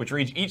 which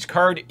reads each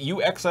card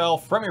you exile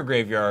from your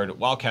graveyard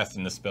while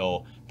casting the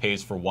spell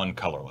pays for 1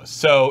 colorless.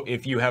 So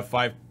if you have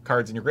 5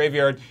 cards in your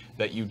graveyard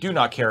that you do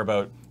not care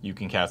about, you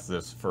can cast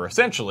this for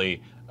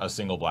essentially a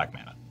single black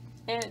mana.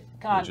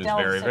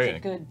 Delve is such a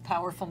good,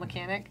 powerful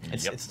mechanic.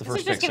 It's the This first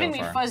is just giving so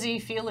me far. fuzzy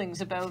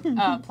feelings about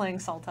playing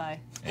Sultai.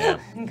 Yeah.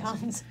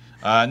 Guns.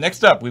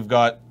 Next up, we've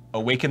got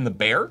Awaken the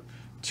Bear.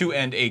 2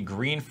 and a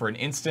green for an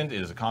instant.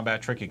 It is a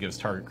combat trick. It gives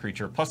target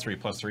creature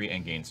 +3/+3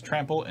 and gains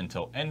trample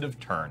until end of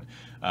turn.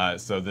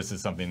 So this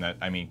is something that,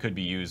 I mean, could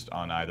be used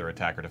on either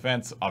attack or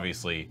defense.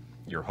 Obviously,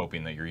 you're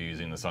hoping that you're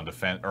using this on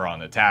defense or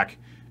on attack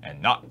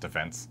and not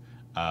defense.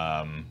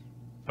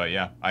 But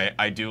yeah,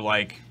 I do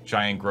like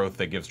giant growth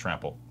that gives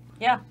trample.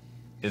 Yeah.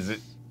 Is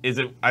it?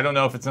 I don't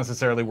know if it's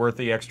necessarily worth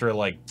the extra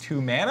like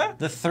 2 mana.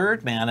 The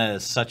 3rd mana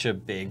is such a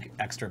big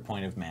extra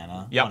point of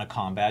mana on a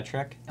combat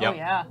trick. Oh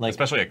yeah. Like,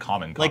 especially a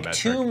common combat like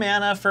trick. 2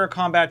 mana for a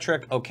combat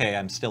trick, okay,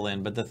 I'm still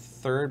in. But the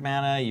 3rd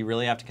mana, you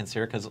really have to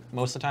consider, because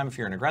most of the time, if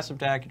you're an aggressive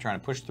deck, you're trying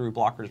to push through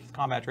blockers with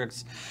combat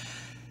tricks.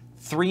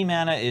 3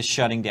 mana is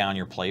shutting down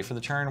your play for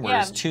the turn,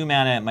 whereas 2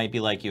 mana, it might be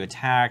like you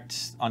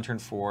attacked on turn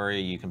 4,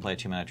 you can play a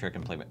 2 mana trick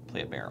and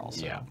play a bear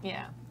also. Yeah.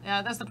 Yeah.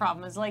 Yeah, that's the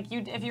problem. Is like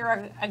if you're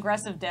an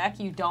aggressive deck,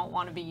 you don't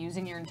want to be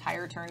using your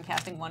entire turn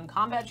casting one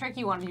combat trick.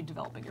 You want to be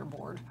developing your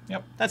board.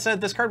 Yep. That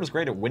said, this card was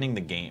great at winning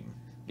the game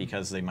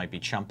because they might be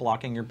chump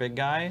blocking your big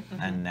guy,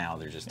 and now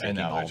they're just taking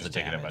all the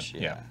damage.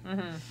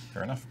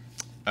 Fair enough.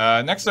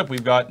 Next up,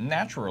 we've got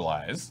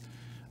Naturalize.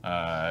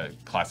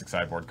 Classic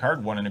sideboard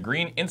card, 1 in a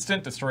green,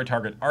 instant, destroy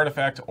target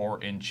artifact or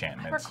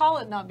enchantment. I recall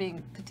it not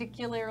being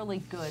particularly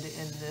good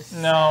in this.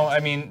 No, I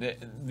mean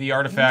the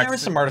artifacts. There were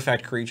some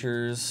artifact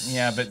creatures.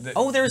 Yeah, but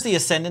there's the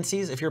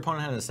ascendancies. If your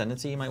opponent had an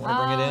ascendancy, you might want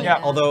to bring it in.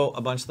 Yeah. Although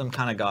a bunch of them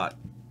kind of got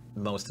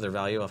most of their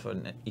value off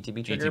an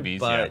ETB trigger. ETBs,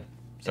 but yeah.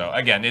 So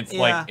again, it's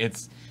like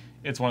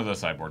it's one of those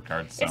sideboard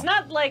cards. So. It's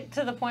not like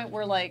to the point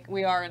where like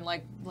we are in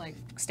like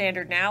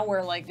standard now,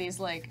 where like these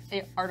like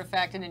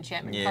artifact and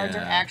enchantment cards are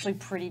actually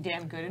pretty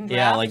damn good in draft.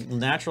 Yeah, like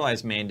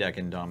naturalized main deck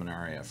in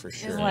Dominaria for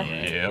sure. Like,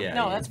 yeah,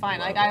 no, that's fine.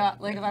 Like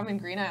if I'm in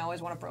green, I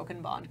always want a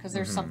broken bond because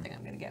there's something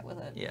I'm gonna get with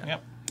it. Yeah.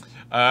 Yep.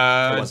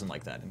 It wasn't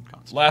like that in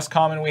Console. Last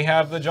common we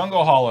have the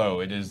Jungle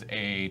Hollow. It is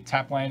a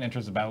tap land,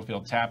 enters the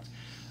battlefield tapped.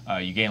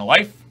 You gain a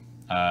life.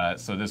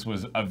 So this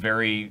was a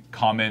very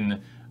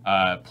common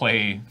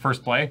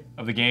first play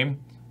of the game.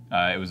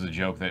 It was a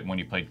joke that when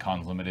you played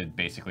Cons Limited,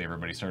 basically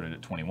everybody started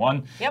at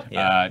 21.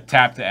 Yep.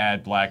 Tap to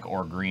add black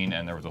or green,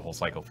 and there was a whole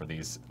cycle for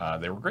these.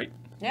 They were great.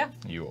 Yeah.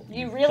 You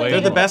really.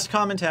 They're the best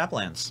common tap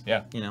lands.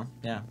 Yeah. You know.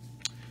 Yeah.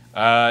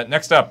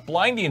 Next up,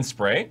 Blinding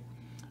Spray.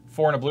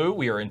 4 and a blue.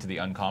 We are into the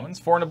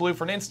uncommons. 4 and a blue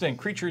for an instant.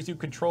 Creatures you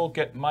control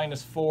get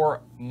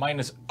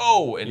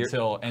 -4/-0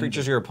 until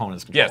creatures your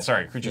opponents control. Yeah,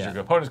 sorry. Creatures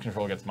your opponents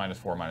control gets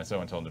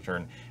 -4/-0 until end of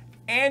turn.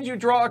 And you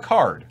draw a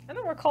card. I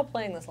don't recall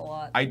playing this a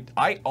lot.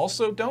 I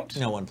also don't.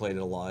 No one played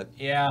it a lot.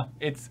 Yeah,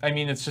 it's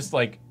just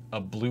like a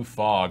blue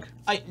fog.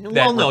 You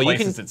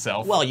can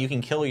itself. Well, you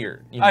can kill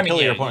your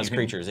your opponent's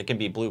creatures. It can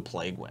be blue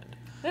Plague Wind.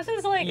 This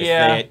is like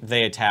if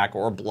they attack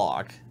or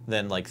block,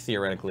 then like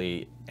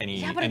theoretically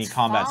any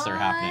combats that are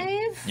happening.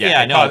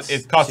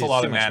 It costs a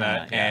lot of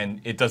mana,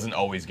 and it doesn't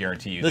always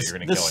guarantee you that you're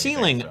going to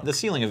kill anything. The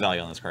ceiling of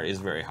value on this card is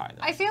very high,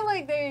 though. I feel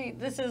like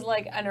this is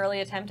like an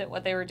early attempt at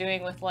what they were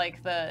doing with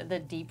like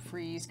the deep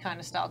freeze kind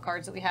of style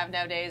cards that we have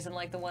nowadays, and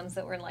like the ones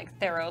that were in like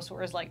Theros,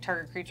 whereas like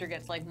target creature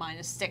gets like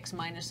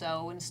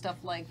 -6/-0 and stuff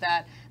like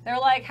that. They're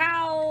like,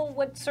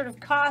 what sort of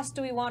cost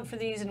do we want for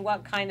these, and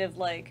what kind of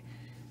like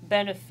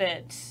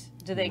benefit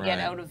do they get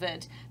out of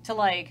it? To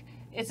like,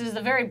 this is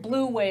the very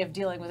blue way of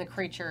dealing with a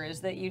creature,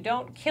 is that you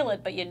don't kill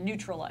it, but you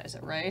neutralize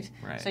it, right?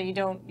 So you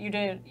don't,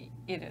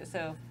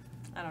 so,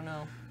 I don't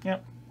know.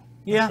 Yep.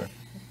 Yeah.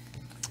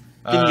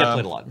 Didn't get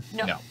played a lot.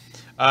 No.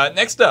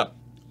 Next up,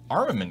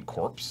 Armament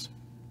Corps.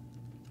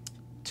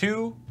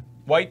 2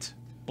 white,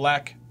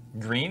 black,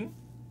 green.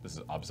 This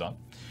is Abzan.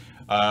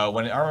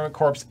 When an Armament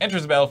Corps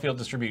enters the battlefield,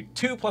 distribute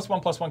 2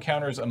 +1/+1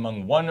 counters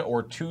among 1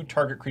 or 2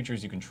 target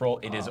creatures you control.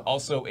 It is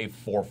also a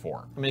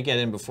 4/4. I'm going to get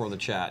in before the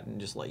chat and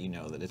just let you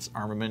know that it's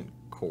Armament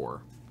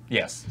Core.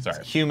 Yes,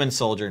 sorry. It's human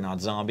soldier, not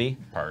zombie.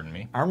 Pardon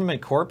me.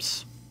 Armament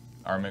Corps.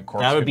 Armament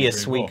Corps. That would be a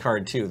sweet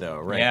card too, though,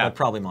 right? Yeah. But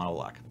probably mono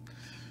black.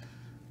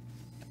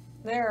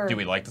 Do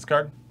we like this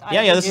card?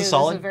 This is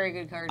solid. This is a very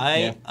good card.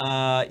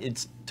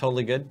 It's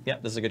totally good.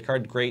 Yep, this is a good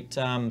card. Great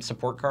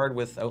support card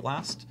with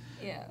Outlast.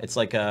 Yeah. It's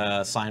like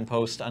a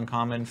signpost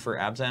uncommon for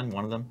Abzan,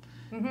 one of them.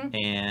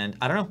 And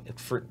I don't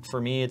know.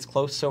 For me, it's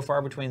close so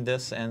far between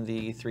this and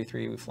the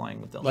 3/3 flying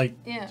with them. Like,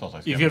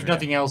 if you have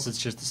nothing else,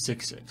 it's just a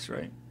 6/6,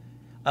 right?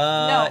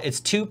 No. It's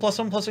 2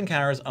 +1/+1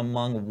 counters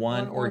among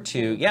 1 or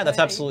 2. Yeah, that's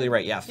absolutely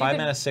right. Yeah, 5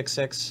 mana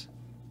 6/6.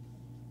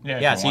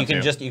 Yeah, so you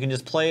can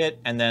just play it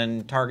and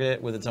then target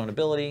it with its own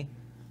ability,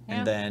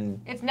 and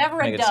then it's never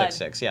make a it dud.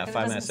 6/6. Yeah,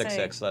 5 mana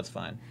 6/6. So that's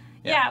fine.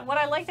 Yeah, what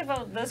I liked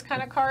about this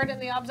kind of card in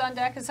the Abzan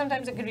deck is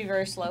sometimes it could be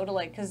very slow to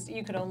like, because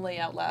you could only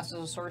outlast as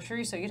a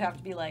sorcery, so you'd have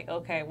to be like,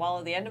 okay, well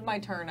at the end of my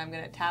turn I'm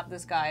going to tap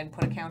this guy and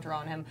put a counter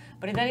on him,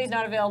 but then he's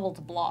not available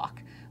to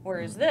block.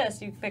 Whereas this,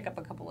 you pick up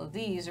a couple of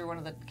these or one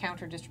of the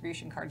counter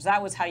distribution cards.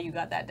 That was how you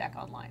got that deck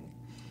online.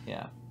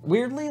 Yeah.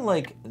 Weirdly,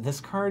 like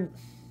this card,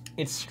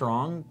 it's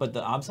strong, but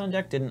the Abzan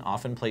deck didn't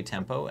often play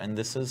tempo, and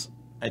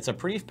it's a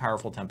pretty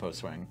powerful tempo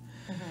swing.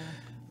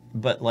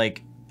 But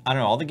like, I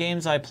don't know, all the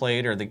games I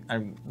played, or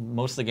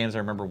most of the games I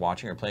remember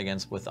watching or play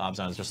against with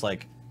Abzan, is just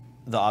like,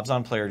 the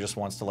Abzan player just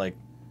wants to like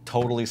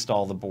totally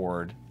stall the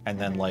board, and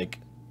then like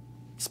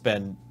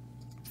spend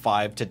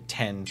 5 to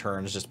 10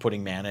 turns just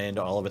putting mana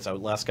into all of its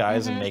Outlast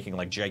guys and making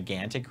like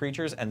gigantic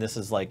creatures, and this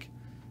is like,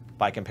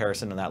 by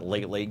comparison in that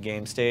late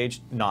game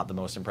stage, not the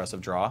most impressive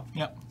draw.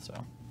 Yep. So.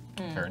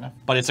 Fair enough.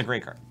 But it's a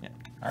great card. Yeah.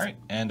 All right,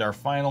 and our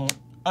final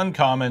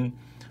uncommon,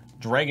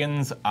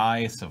 Dragon's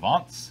Eye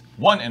Savants.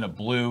 1 and a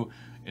blue.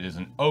 It is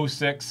an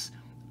 0/6.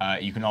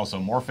 You can also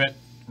morph it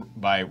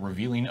by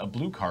revealing a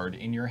blue card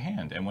in your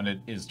hand. And when it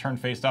is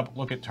turned face up,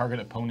 look at target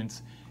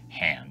opponent's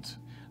hand.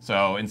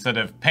 So instead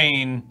of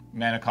paying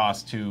mana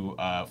cost to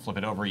flip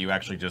it over, you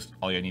actually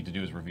all you need to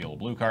do is reveal a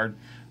blue card.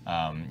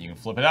 You can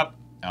flip it up,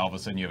 and all of a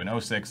sudden you have an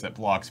 0/6 that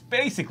blocks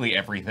basically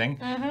everything.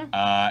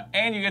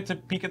 And you get to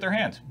peek at their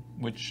hand,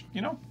 which,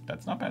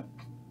 that's not bad.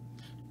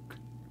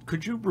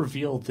 Could you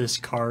reveal this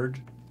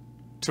card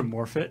to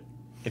morph it?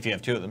 If you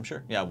have 2 of them,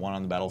 sure. Yeah, 1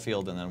 on the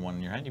battlefield and then 1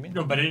 in your hand. You mean?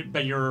 No,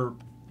 but your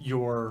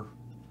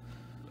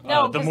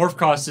No, the morph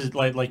cost is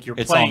like you're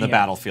it's playing on the it.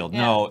 battlefield.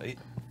 Yeah. No.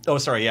 Oh,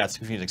 sorry. Yeah, it's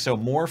confusing. So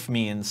morph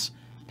means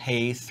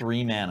pay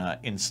 3 mana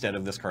instead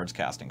of this card's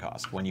casting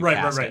cost when you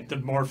cast it. The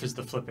morph is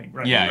the flipping.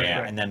 Right. Yeah, right, yeah.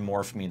 right. And then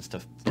morph means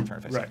to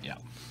turn face. Right. Yeah.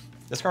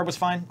 This card was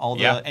fine.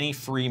 Any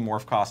free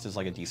morph cost is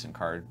like a decent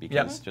card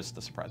because just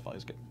the surprise value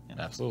is good. Yeah.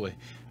 Absolutely.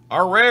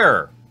 Our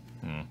rare.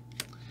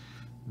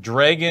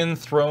 Dragon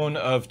Throne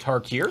of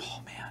Tarkir.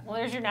 Oh, man. Well,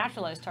 there's your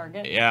naturalized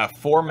target. Yeah,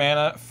 4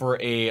 mana for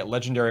a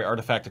legendary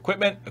artifact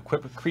equipment.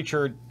 Equipped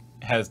creature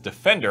has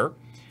Defender.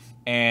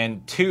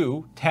 And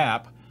 2,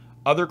 tap.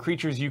 Other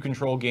creatures you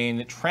control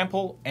gain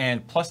trample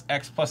and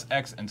 +X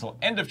until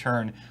end of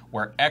turn,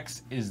 where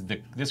X is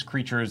this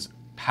creature's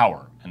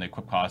power, and the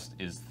equip cost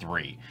is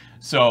 3.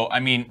 So, I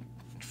mean,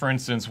 for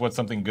instance, what's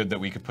something good that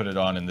we could put it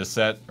on in this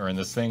set, or in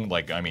this thing?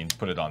 Like, I mean,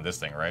 put it on this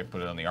thing, right?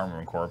 Put it on the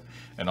Armament Corp,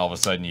 and all of a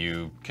sudden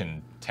you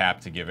can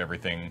tap to give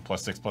everything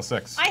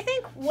 +6/+6. I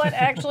think what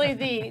actually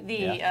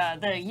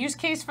the use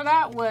case for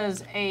that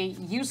was a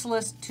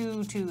useless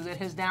 2/2 that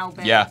has now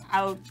been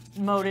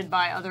outmoded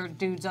by other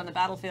dudes on the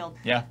battlefield.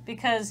 Yeah.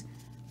 Because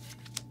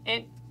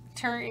it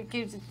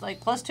gives it like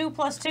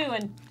 +2/+2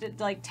 and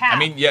like tap. I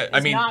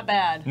mean, not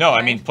bad. No,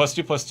 right? I mean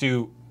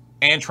 +2/+2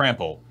 and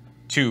trample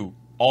to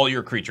all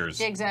your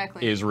creatures.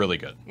 Exactly. Is really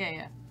good.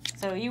 Yeah.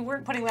 So you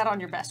weren't putting that on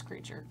your best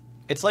creature.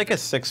 It's like a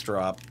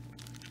 6-drop.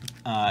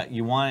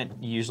 You want it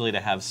usually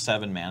to have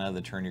 7 mana the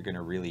turn you're going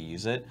to really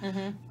use it.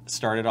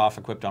 Start it off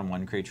equipped on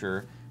 1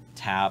 creature,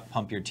 tap,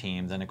 pump your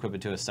team, then equip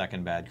it to a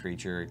second bad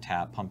creature,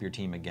 tap, pump your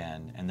team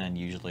again, and then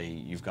usually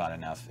you've got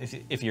enough.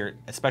 If you're,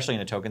 especially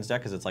in a tokens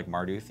deck, because it's like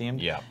Mardu themed,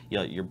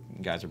 your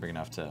guys are big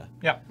enough to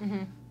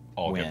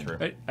all win. get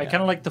through. I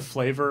kind of like the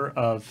flavor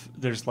of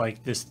there's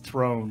like this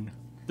throne.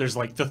 There's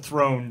like the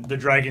throne, the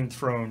dragon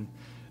throne,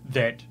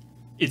 that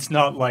it's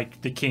not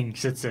like the king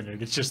sits in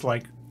it. It's just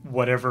like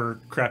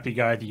whatever crappy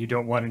guy that you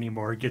don't want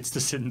anymore gets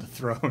to sit in the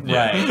throne.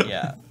 Right,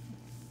 yeah.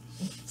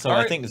 So All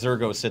I right. think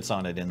Zergo sits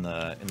on it in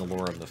the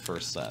lore of the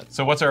first set.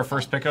 So what's our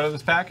first pick out of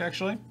this pack,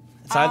 actually?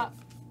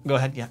 Go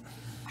ahead, yeah.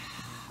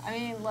 I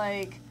mean,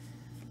 like,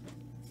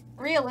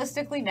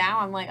 realistically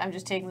now, I'm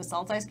just taking the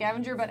Sultai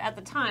Scavenger, but at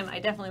the time, I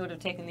definitely would have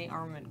taken the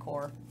Armament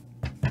Core.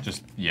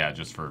 Just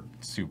for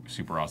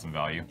super awesome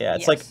value. Yeah,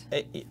 it's Yes.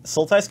 like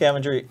Sultai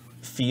Scavenger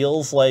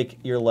feels like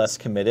you're less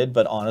committed,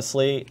 but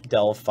honestly,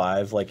 Delve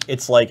 5, like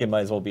it's like it might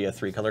as well be a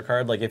 3-color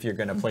card. Like if you're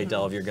going to play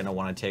Delve, you're going to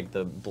want to take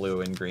the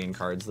blue and green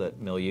cards that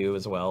mill you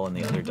as well, and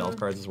the other Delve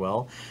cards as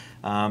well.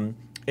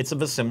 It's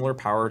of a similar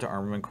power to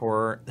Armament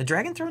Core. The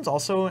Dragon Throne's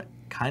also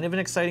kind of an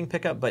exciting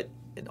pickup, but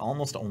it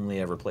almost only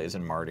ever plays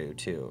in Mardu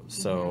too.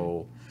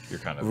 So You're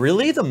kind of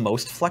really the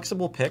most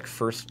flexible pick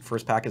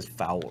first pack is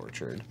Foul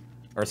Orchard.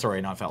 Or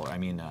sorry, not Foul. I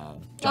mean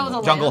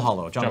Jungle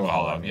Hollow. Jungle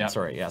Hollow. I mean, yeah.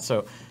 Sorry, yeah.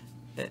 So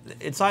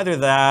it's either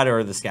that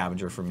or the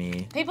Scavenger for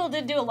me. People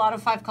did do a lot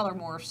of 5-color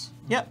morphs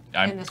Yep.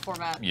 in this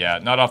format. Yeah,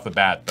 not off the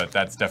bat, but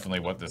that's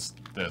definitely what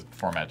the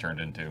format turned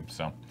into.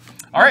 So,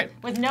 all right.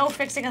 With no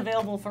fixing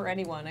available for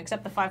anyone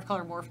except the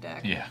 5-color morph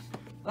deck. Yeah.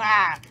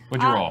 Ah,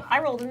 What'd you roll? I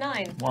rolled a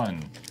 9.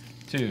 1,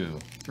 2,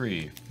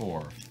 3,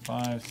 4,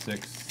 5,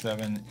 6,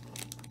 7,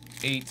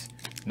 8,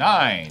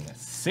 9.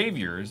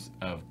 Saviors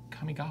of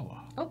Kamigawa.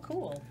 Oh,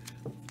 cool.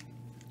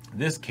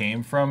 This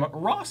came from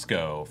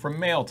Roscoe from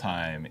Mail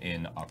Time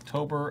in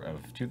October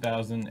of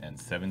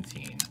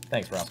 2017.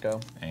 Thanks, Roscoe.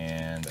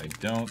 And I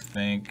don't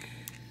think...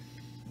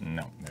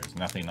 No, there's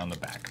nothing on the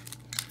back.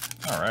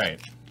 All right.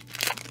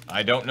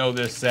 I don't know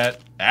this set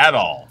at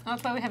all.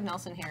 That's why we have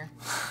Nelson here.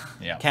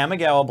 Yeah.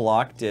 Kamigawa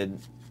block did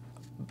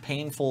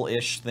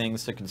painful-ish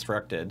things to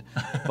Constructed,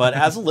 but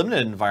as a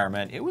limited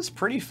environment, it was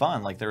pretty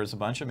fun. Like there was a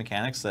bunch of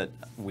mechanics that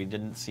we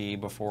didn't see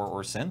before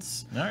or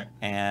since. All right.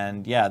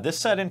 And yeah, this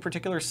set in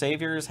particular,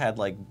 Saviors, had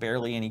like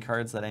barely any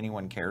cards that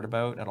anyone cared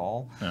about at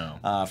all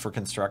for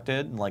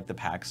Constructed. Like the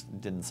packs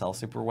didn't sell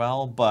super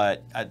well,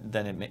 but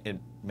then it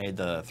made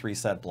the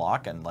 3-set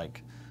block, and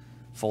like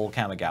full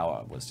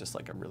Kamigawa was just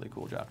like a really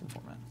cool drafting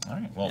format. All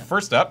right. Well,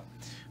 first up,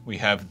 we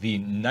have the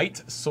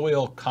Night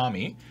Soil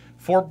Kami.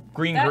 4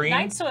 green.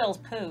 Night Soil's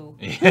poo.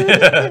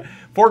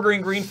 4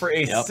 green for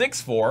a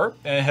 6/4,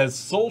 and it has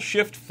Soul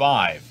Shift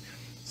 5.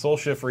 Soul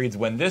Shift reads,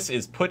 when this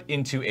is put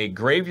into a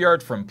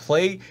graveyard from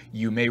play,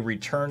 you may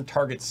return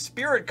target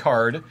spirit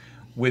card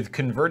with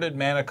converted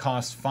mana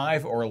cost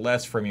 5 or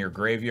less from your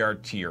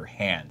graveyard to your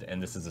hand,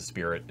 and this is a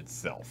spirit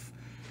itself.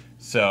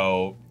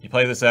 So you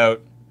play this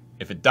out.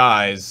 If it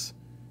dies,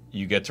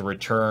 you get to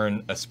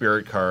return a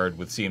spirit card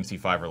with CMC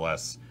 5 or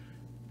less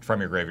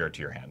from your graveyard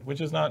to your hand, which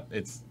is not,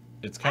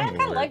 it's kind of I weird.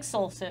 kind of like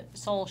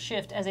Soul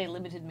Shift as a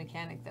limited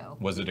mechanic, though.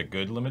 Was it a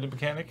good limited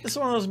mechanic? This is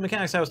one of those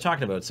mechanics I was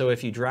talking about. So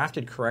if you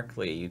drafted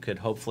correctly, you could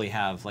hopefully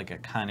have like a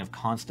kind of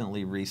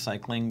constantly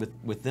recycling.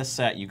 With this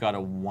set, you got a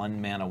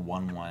 1-mana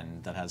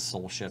 1/1 that has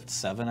Soul Shift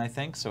 7, I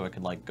think. So it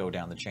could like go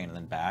down the chain and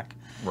then back.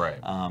 Right.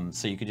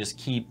 So you could just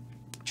keep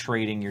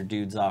trading your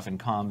dudes off in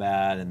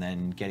combat and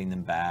then getting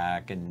them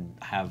back and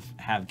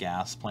have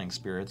gas playing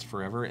spirits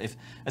forever.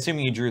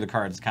 Assuming you drew the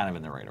cards kind of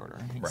in the right order.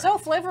 Right. So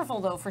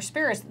flavorful though for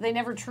spirits that they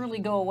never truly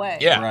go away.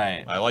 Yeah,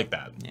 right. I like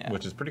that,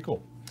 which is pretty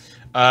cool.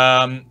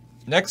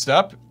 Next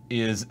up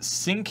is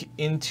Sink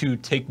into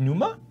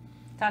Takenuma.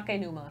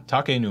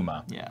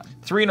 Takenuma. Yeah.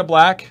 3 and a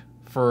black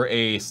for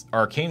a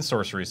arcane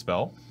sorcery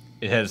spell.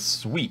 It has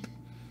sweep.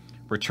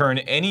 Return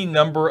any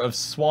number of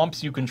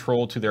swamps you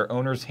control to their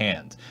owner's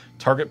hand.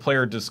 Target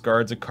player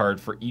discards a card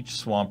for each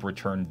swamp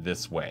returned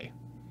this way.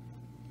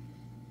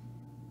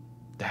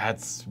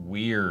 That's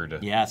weird.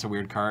 Yeah, it's a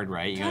weird card,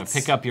 right? You gotta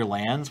pick up your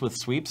lands with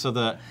sweep. So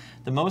the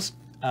most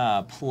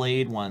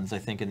played ones, I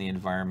think, in the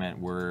environment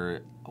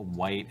were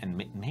white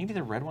and maybe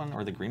the red one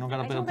or the green one got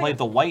a bit of play.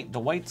 The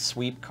white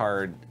sweep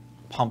card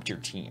pumped your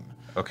team.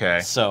 Okay.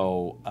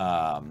 So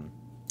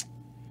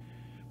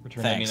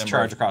thanks.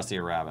 Charge across the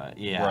errata.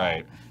 Yeah.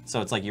 Right. So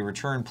it's like you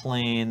return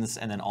planes,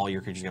 and then all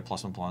your creatures get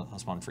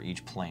 +1/+1 for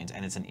each planes,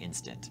 and it's an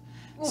instant.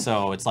 Ooh.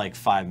 So it's like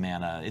 5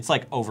 mana. It's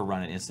like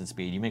overrun at instant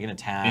speed. You make an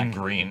attack. In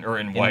green or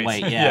in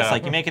white. Yeah, it's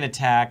like you make an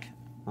attack.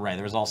 Right.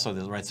 There's also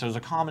this. Right. So there's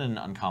a common and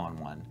an uncommon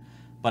one,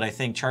 but I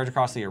think Charge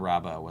Across the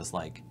Errata was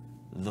like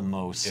the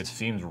most. It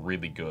seems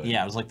really good.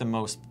 Yeah, it was like the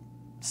most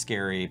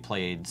scary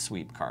played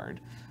sweep card.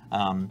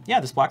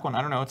 Yeah, this black one.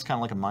 I don't know. It's kind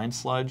of like a Mind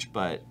Sludge,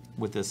 but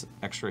with this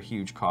extra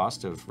huge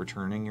cost of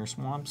returning your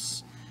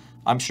swamps.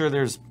 I'm sure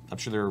there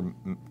are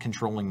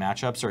controlling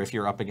matchups, or if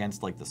you're up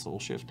against like the Soul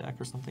Shift deck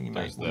or something, you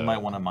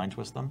might want to Mind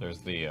Twist them. There's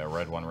the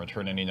red one.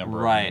 Return any number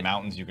of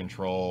mountains you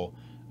control.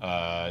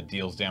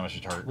 Deals damage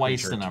to target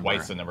twice creature.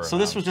 Twice the number. So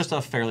this was just a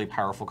fairly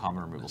powerful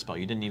common removal spell.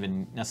 You didn't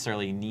even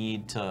necessarily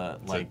need to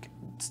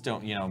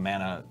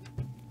mana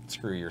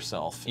screw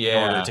yourself in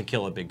order to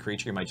kill a big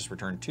creature. You might just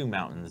return 2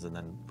 mountains and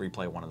then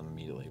replay one of them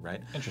immediately,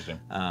 right? Interesting.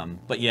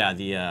 But yeah,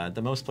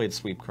 the most played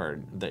sweep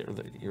card that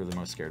you're the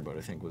most scared about,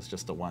 I think, was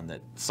just the one that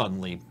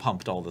suddenly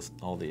pumped all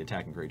the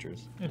attacking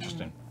creatures.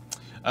 Interesting.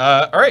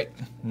 All right,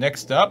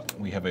 next up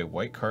we have a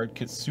white card,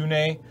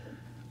 Kitsune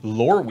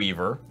Lore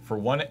Weaver. For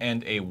 1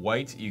 and a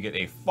white, you get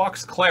a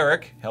Fox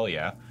Cleric. Hell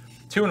yeah.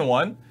 2 and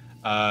 1.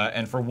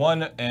 And for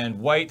 1 and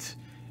white,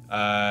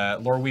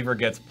 Lore Weaver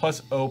gets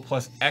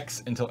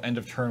 +0/+X until end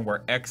of turn,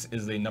 where X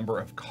is the number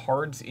of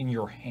cards in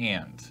your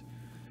hand.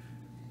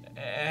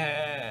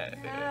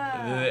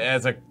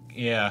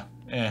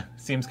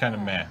 Seems kind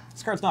of meh.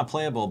 This card's not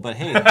playable, but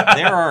hey,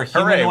 there are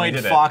humanoid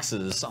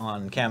foxes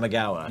on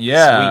Kamigawa.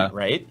 Yeah. Sweet,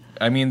 right?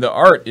 I mean, the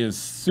art is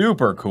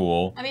super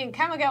cool. I mean,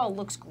 Kamigawa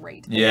looks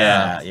great.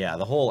 Yeah.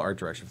 The whole art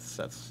direction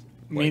sets.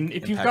 I mean,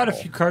 if you've got a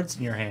few cards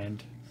in your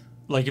hand,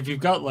 like if you've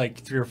got like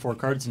 3 or 4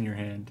 cards in your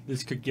hand,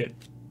 this could get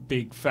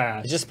big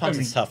fast. It just pumps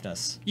its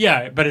toughness.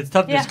 Yeah, but its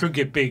toughness could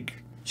get big.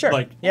 Sure.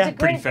 Like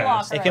pretty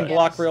fast. It can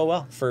block real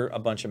well for a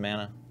bunch of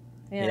mana.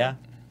 Yeah.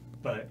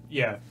 But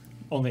yeah,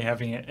 only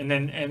having it, and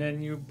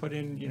then you put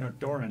in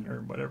Doran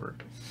or whatever.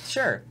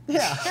 Sure.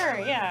 Yeah. Sure.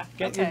 Yeah.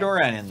 Get your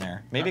Doran in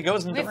there. Maybe it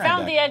goes in the Doran We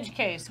found deck. the edge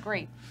case.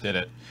 Great. Did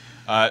it.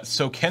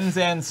 So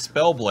Kenzan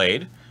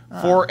Spellblade,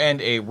 4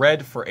 and a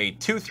red for a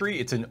 2/3.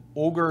 It's an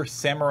Ogre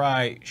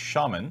Samurai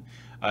Shaman.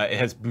 It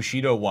has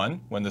Bushido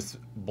 1. When this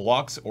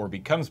blocks or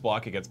becomes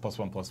block, it gets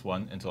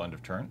 +1/+1 until end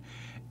of turn.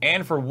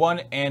 And for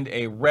 1 and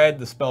a red,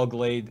 the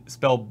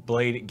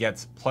Spellblade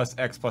gets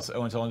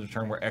 +X/+0 until end of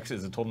turn, where X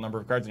is the total number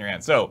of cards in your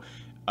hand. So,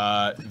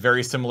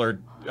 very similar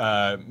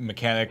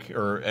mechanic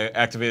or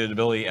activated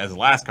ability as the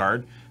last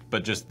card,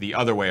 but just the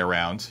other way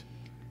around.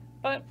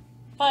 But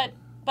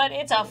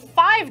it's a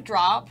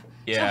 5-drop.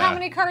 Yeah. So how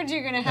many cards are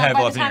you going to have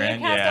by the time you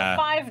cast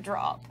a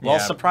 5-drop? Well,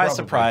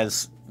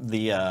 surprise,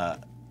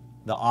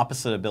 the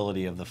opposite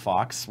ability of the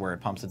Fox, where it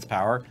pumps its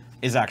power,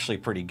 is actually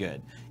pretty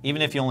good.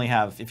 Even if you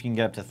can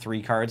get up to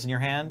 3 cards in your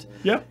hand,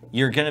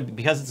 you're gonna,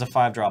 because it's a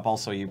 5-drop.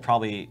 Also, you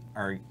probably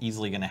are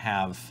easily gonna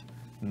have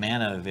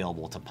mana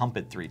available to pump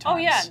it 3 times. Oh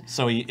yeah.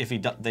 So if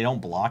they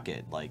don't block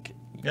it, like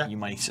you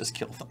might just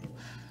kill them.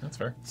 That's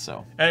fair.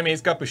 So, and I mean,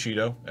 it's got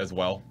Bushido as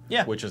well,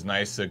 yeah, which is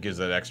nice. So it gives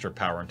it extra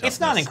power and toughness.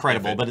 It's not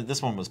incredible, but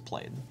this one was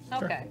played.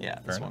 Okay. Yeah,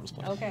 this one was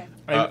played. Okay.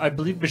 I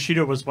believe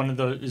Bushido was one of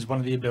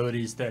the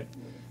abilities that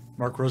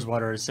Mark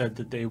Rosewater has said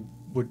that they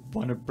would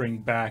want to bring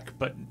back,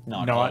 but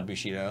not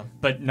Bushido,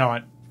 but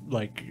not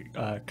like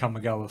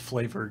Kamigawa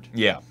flavored.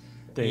 Yeah.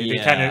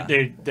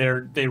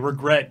 They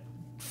regret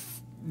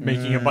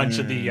making a bunch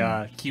of the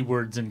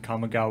keywords in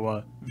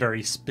Kamigawa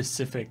very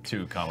specific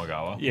to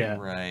Kamigawa. Yeah.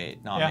 Right.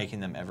 Not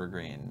making them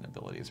evergreen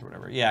abilities or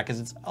whatever. Yeah,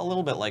 because it's a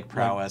little bit like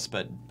prowess,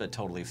 but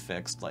totally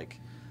fixed. Like,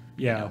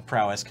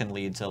 prowess can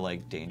lead to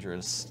like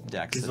dangerous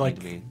decks that need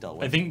to be dealt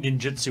with. I think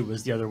ninjutsu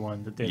was the other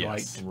one that they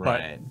liked,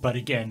 but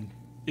again,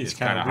 it's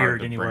kind of hard weird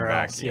to anywhere bring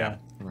else. back, Yeah.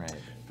 Right.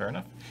 Fair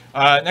enough.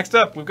 Next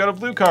up, we've got a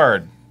blue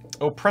card,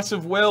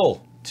 Oppressive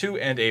Will. 2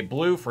 and a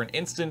blue for an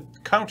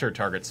instant counter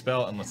target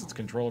spell unless its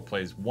controller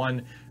plays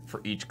 1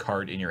 for each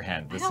card in your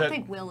hand. I don't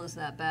think Will is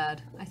that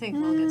bad. I think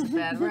Will gets a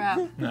bad rap.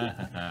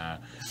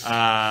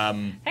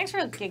 Thanks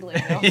for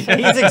giggling, Will. He's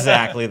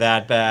exactly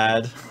that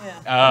bad.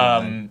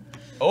 Yeah.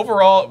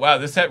 Overall, wow,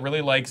 this set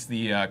really likes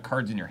the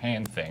cards in your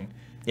hand thing.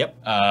 Yep.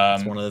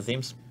 It's one of the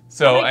themes.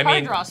 So, How many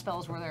card draw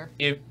spells were there?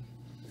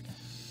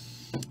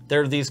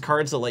 There are these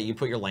cards that let you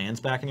put your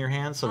lands back in your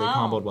hand, so they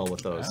comboed well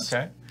with those.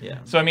 Okay. Yeah.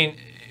 So, I mean,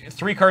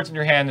 3 cards in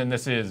your hand, and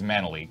this is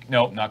Mana Leak.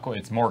 No, not quite.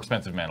 It's more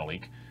expensive Mana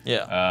Leak.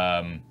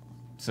 Yeah.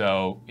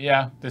 So,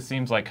 yeah, this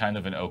seems like kind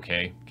of an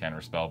okay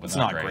counter spell, but it's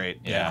not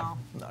great. Yeah.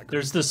 Not great.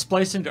 There's the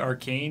Splice into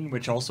Arcane,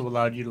 which also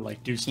allowed you to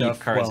like do stuff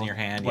cards in your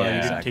hand. while Yeah, you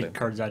exactly. didn't take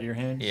cards out of your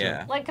hand.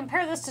 Yeah. Like,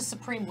 compare this to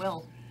Supreme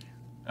Will.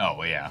 Oh,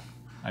 well, yeah.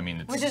 I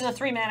mean, it's... Which is a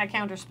 3-mana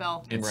counter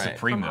spell. It's Right.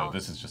 Supreme, From though. all.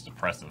 This is just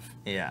oppressive.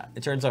 Yeah.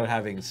 It turns out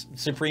having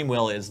Supreme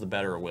Will is the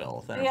better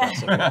will than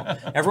Oppressive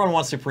Will. Everyone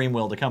wants Supreme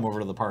Will to come over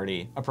to the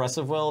party.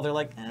 Oppressive Will, they're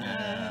like,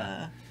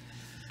 God,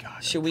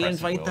 should we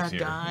oppressive invite wills that here.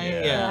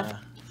 guy?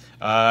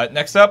 Yeah.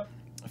 Next up,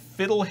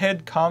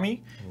 Fiddlehead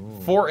Kami.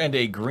 4 and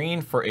a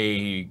green for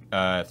a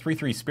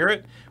 3/3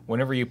 spirit.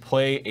 Whenever you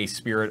play a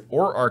spirit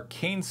or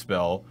arcane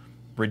spell,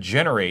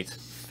 regenerate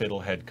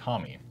Fiddlehead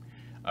Kami.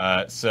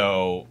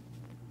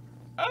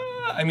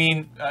 I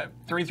mean,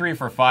 3/3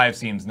 for 5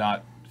 seems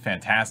not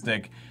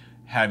fantastic.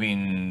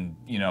 Having,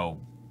 you know,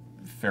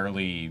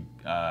 fairly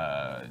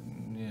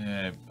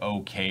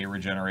okay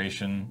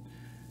regeneration,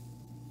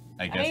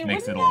 I guess,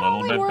 makes it a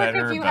little bit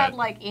better. If you but had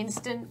like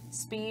instant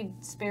speed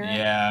spirit.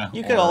 yeah,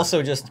 You could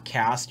also just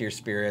cast your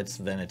spirits,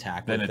 then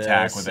attack with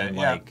this, it. and,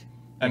 Yeah. like,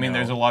 I mean, you know,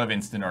 there's a lot of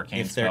instant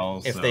arcane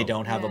spells. If so. they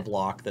don't have a Yeah.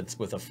 block that's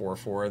with a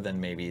 4/4, then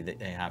maybe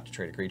they have to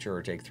trade a creature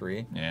or take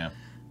 3. Yeah.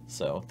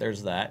 So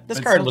there's that. This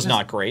But card still was just-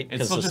 not great it's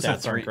because still the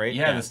just a stats aren't great.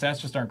 Yeah, the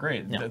stats just aren't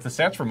great. No. The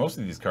stats for most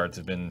of these cards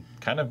have been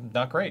kind of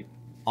not great.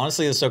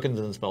 Honestly, the Tokens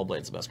and the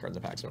Spellblade's the best card in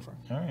the pack so far.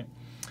 All right.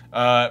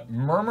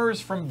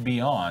 Murmurs from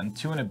Beyond,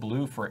 2 and a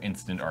blue for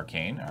instant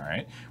arcane. All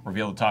right.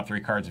 Reveal the top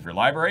 3 cards of your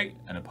library.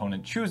 An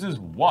opponent chooses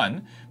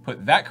 1.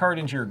 Put that card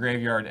into your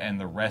graveyard and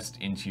the rest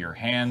into your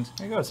hand.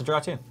 There you go. It's a draw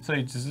 2. So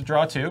you just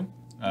draw 2.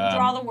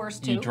 Draw the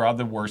worst 2. You draw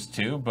the worst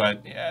 2,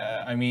 but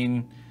I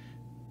mean,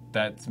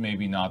 that's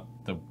maybe not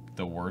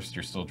the worst.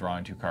 You're still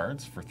drawing 2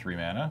 cards for 3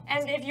 mana.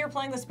 And if you're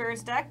playing the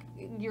spirits deck,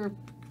 you're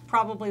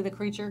probably the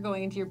creature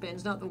going into your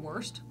bin's not the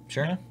worst.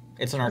 Sure. Yeah.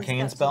 It's an It's arcane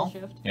got spell.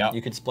 soul shift. Yeah.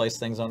 You could splice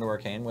things onto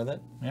arcane with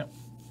it. Yep.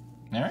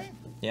 All right.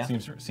 Yeah.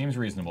 Seems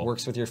reasonable.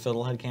 Works with your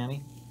Fiddlehead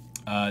Canny.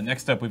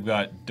 Next up, we've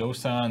got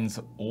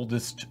Dosan's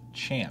Oldest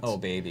Chant. Oh,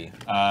 baby.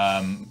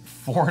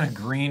 4 and a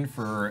green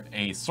for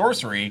a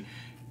sorcery.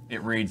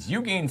 It reads,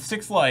 you gain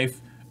 6 life,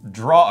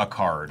 draw a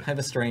card. I have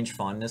a strange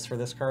fondness for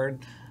this card.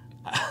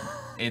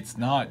 It's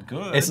not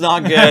good. It's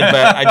not good,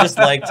 but I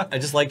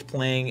just liked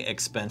playing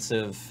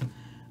expensive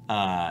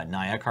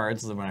Naya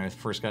cards. When I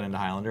first got into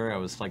Highlander, I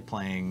was like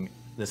playing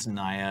this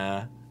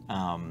Naya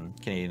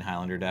Canadian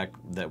Highlander deck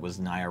that was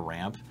Naya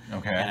Ramp.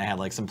 Okay. And I had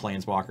like some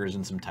Planeswalkers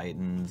and some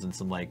Titans and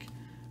some like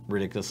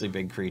ridiculously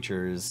big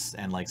creatures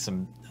and like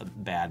some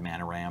bad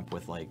mana ramp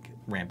with like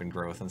ramp and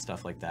growth and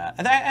stuff like that.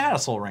 And I had a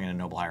Soul Ring and a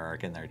Noble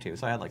Hierarch in there too,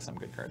 so I had like some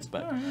good cards.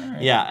 But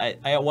yeah,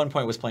 I at one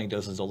point was playing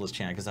Dosan's Oldest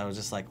Chant because I was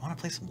just like, I want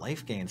to play some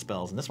life gain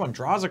spells, and this one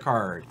draws a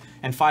card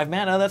and 5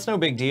 mana. That's no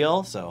big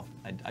deal. So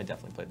I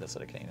definitely played this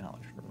at a Canadian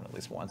Highlander tournament at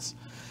least once.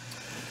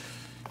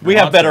 We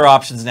have better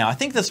options now. I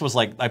think this was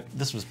like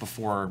this was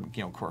before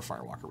Core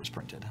Firewalker was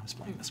printed. I was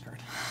playing this card.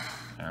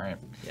 All right.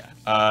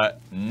 Yeah.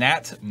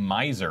 Nat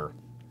Miser.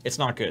 It's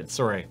not good.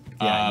 Sorry.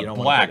 Yeah, you don't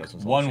Black, want to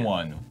play Dosan's Oldest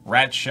Chant. 1/1.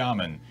 Rat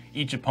Shaman.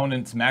 Each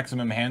opponent's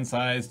maximum hand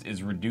size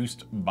is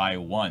reduced by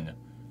 1.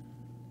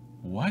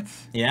 What?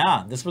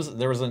 Yeah,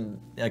 there was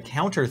a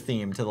counter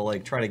theme to the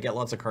like try to get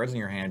lots of cards in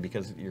your hand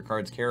because your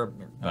cards care.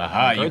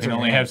 Aha, you can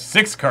only have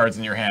 6 cards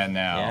in your hand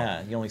now.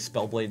 Yeah, you only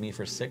Spellblade me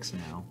for 6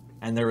 now.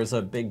 And there was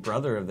a big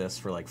brother of this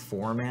for like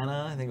 4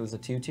 mana. I think it was a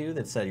 2/2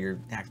 that said your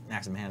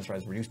maximum hand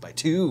size reduced by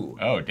 2.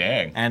 Oh,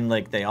 dang. And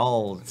like they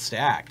all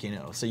stack,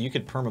 so you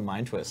could perma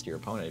mind twist your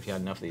opponent if you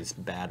had enough of these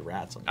bad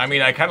rats on. I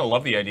mean, I kind of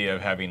love the idea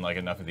of having like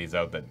enough of these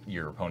out that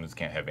your opponents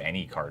can't have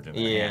any cards in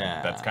their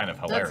hand. That's kind of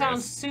hilarious. That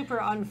sounds super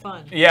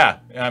unfun. Yeah,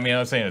 I mean,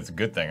 I'm saying it's a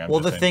good thing. Well,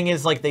 the thing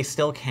is, like, they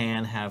still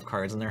can have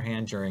cards in their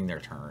hand during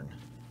their turn,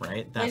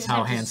 right? That's just how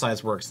have to hand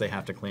size works. They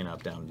have to clean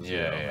up down to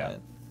 0. Yeah.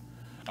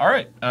 All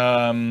right.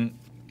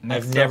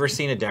 I've never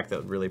seen a deck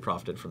that really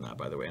profited from that,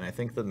 by the way, and I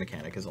think the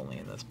mechanic is only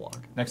in this block.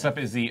 Next up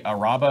is the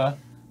Araba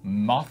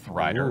Moth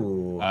Rider.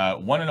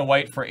 1 and a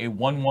white for a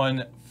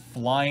 1/1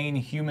 flying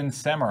human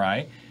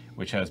samurai,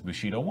 which has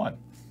Bushido 1.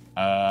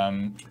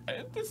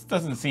 This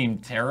doesn't seem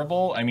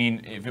terrible. I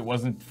mean, if it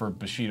wasn't for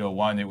Bushido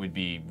 1, it would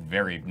be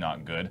very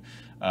not good.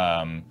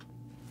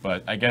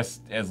 But I guess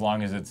as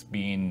long as it's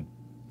being,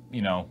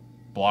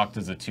 blocked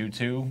as a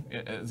 2/2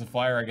 as a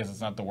flyer, I guess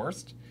it's not the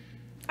worst.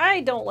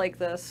 I don't like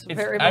this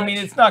very much. I mean,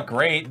 it's not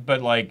great,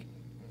 but like,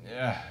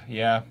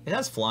 yeah. It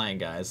has flying,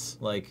 guys.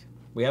 Like,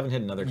 we haven't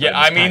hit another card. Yeah,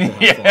 I in this mean,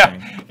 pack that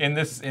has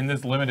flying. in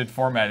this limited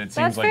format, it seems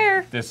That's like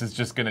fair. this is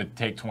just gonna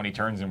take 20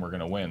 turns and we're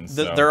gonna win.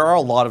 So. There are a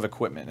lot of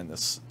equipment in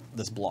this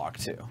block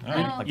too.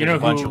 Like, You there's know a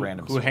bunch of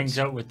random who swords. hangs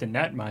out with the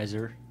Net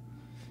Miser?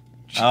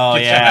 Oh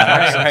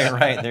yeah,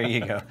 right. There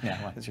you go.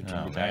 Yeah, why is your team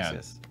Oh, man.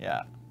 Taxius?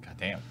 Yeah. God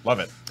damn, love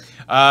it.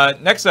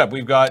 Next up,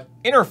 we've got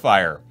Inner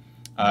Fire.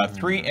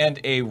 3 and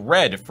a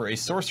red for a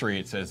sorcery.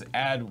 It says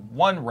add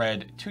 1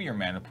 red to your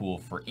mana pool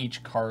for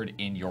each card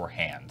in your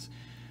hand.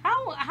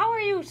 How are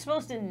you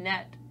supposed to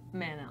net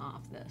mana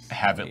off this?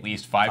 Have at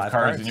least 5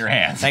 cards in your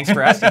hand. Thanks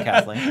for asking,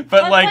 Kathleen.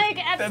 but like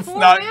at that's 4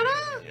 not. mana?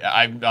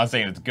 I'm not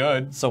saying it's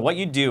good. So what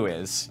you do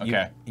is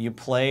you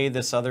play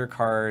this other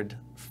card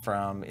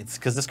from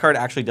because this card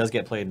actually does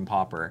get played in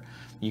Pauper.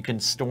 You can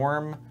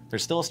storm.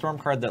 There's still a storm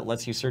card that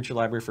lets you search your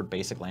library for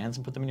basic lands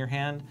and put them in your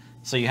hand.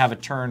 So you have a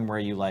turn where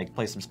you like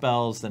play some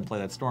spells, then play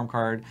that storm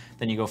card,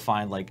 then you go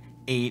find like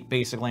 8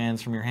 basic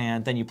lands from your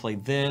hand, then you play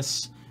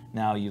this.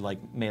 Now you like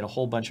made a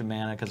whole bunch of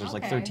mana because there's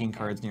like 13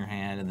 cards in your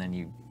hand, and then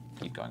you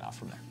keep going off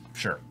from there.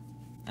 Sure.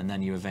 And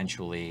then you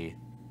eventually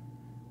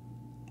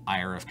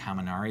Ire of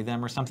Kaminari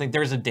them or something.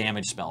 There's a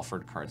damage spell for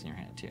cards in your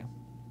hand too.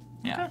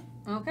 Yeah.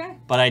 Okay.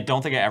 But I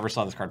don't think I ever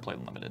saw this card played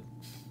in Limited.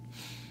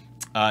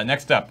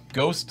 Next up,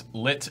 Ghost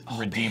Lit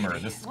Redeemer.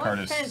 This card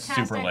is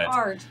super lit.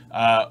 Art.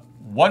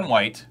 1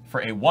 white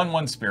for a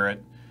 1/1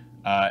 spirit,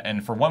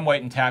 and for 1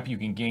 white and tap, you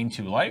can gain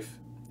 2 life,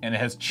 and it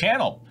has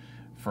Channel.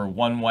 For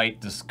 1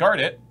 white, discard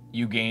it,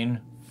 you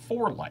gain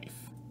 4 life.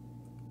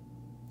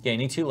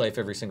 Gaining 2 life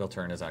every single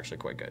turn is actually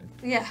quite good.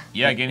 Yeah.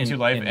 Yeah, gaining 2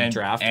 life in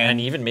draft,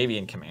 and even maybe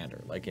in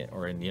Commander, like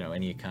or in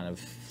any kind of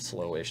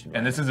slowish.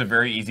 And this is a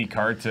very easy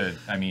card to,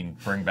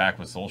 bring back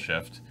with Soul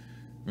Shift,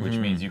 which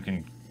means you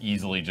can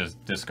easily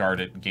just discard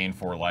it, gain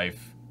 4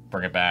 life,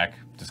 bring it back,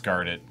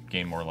 discard it,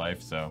 gain more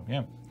life. So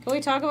yeah. Can we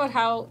talk about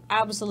how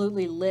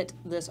absolutely lit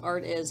this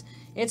art is?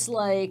 It's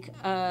like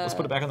let's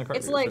put it back on the card.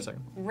 It's like for a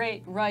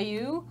second.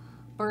 Ryu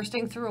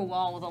bursting through a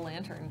wall with a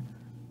lantern.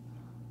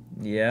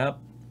 Yep.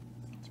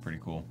 It's pretty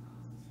cool.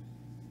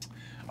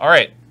 All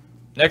right,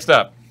 next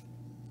up,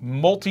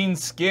 Molting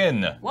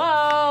Skin.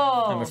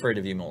 Whoa! I'm afraid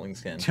of you, Molting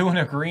Skin. 2 and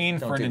a green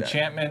Don't for an do that.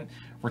 enchantment.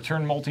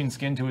 Return Molting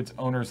Skin to its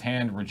owner's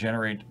hand.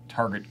 Regenerate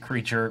target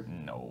creature.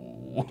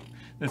 No,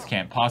 this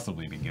can't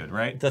possibly be good,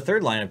 right? The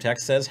third line of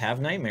text says, have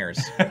nightmares.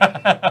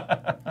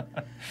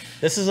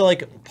 This is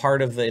like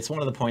part of it's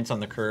one of the points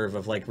on the curve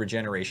of like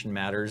regeneration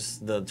matters,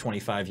 the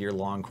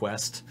 25-year-long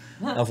quest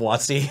of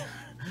WotC.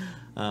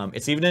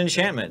 It's even an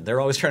enchantment. They're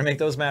always trying to make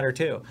those matter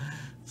too.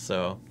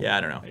 So yeah,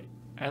 I don't know.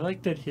 I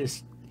like that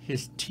his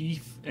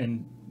teeth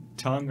and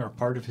tongue are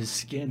part of his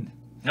skin.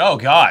 Oh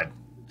God.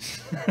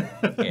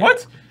 Yeah.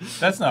 What?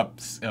 That's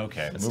not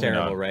okay. That's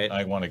terrible, on. right?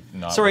 I want to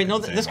not. Sorry, no.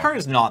 This card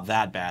is not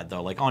that bad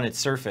though. Like on its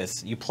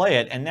surface, you play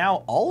it, and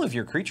now all of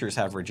your creatures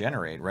have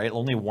regenerate. Right,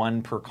 only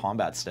 1 per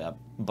combat step,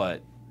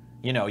 but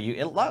you know,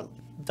 it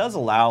does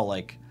allow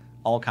like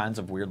all kinds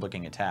of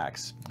weird-looking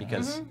attacks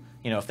because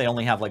you know if they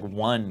only have like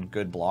 1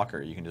 good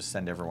blocker, you can just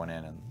send everyone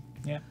in and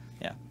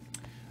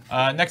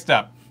yeah. Next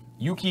up,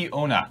 Yuki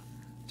Onna.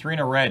 3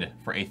 and a red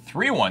for a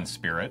 3/1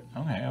 spirit.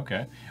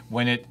 Okay.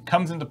 When it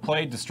comes into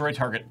play, destroy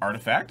target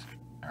artifact.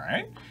 All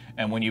right.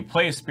 And when you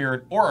play a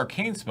spirit or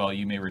arcane spell,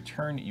 you may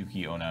return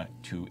Yuki Onna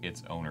to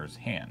its owner's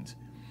hand.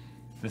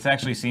 This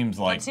actually seems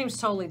like... It seems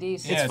totally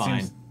decent. Yeah, it's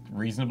fine. Seems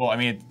reasonable. I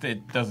mean,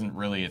 it doesn't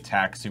really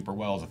attack super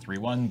well as a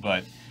 3/1,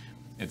 but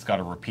it's got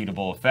a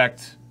repeatable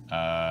effect.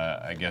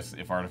 I guess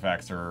if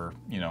artifacts are,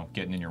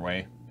 getting in your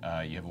way,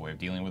 you have a way of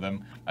dealing with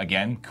them.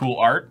 Again, cool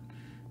art.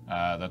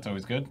 That's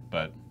always good,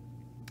 but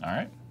all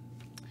right.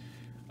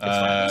 You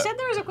said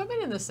there was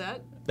equipment in this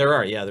set. there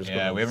are. Yeah, there's.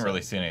 Yeah, we haven't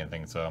really seen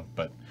anything. So,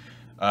 but.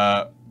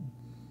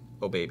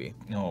 Oh baby.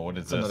 No, what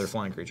is It's this? another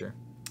flying creature.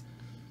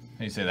 How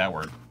do you say that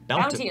word?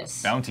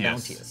 Bounteous.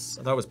 Bounteous.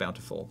 I thought it was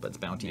bountiful, but it's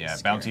bounteous. Yeah,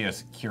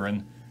 Bounteous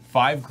Kieran.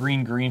 5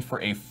 green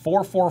for a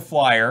 4/4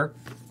 flyer.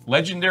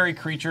 Legendary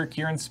creature,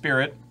 Kieran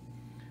Spirit.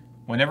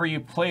 Whenever you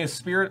play a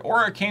spirit or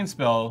arcane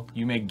spell,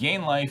 you may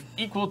gain life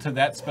equal to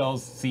that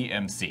spell's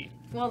CMC.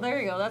 Well,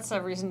 there you go. That's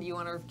the reason you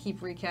want to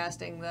keep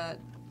recasting that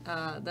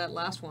that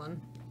last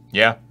one.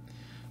 Yeah.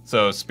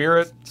 So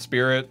spirit.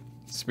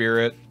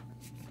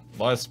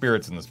 A lot of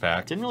spirits in this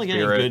pack. Didn't really get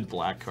any good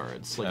black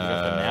cards. Like you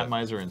got the Nat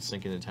Miser and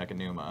Sink into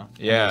Tekanuma.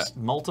 Yeah. There's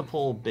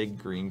multiple big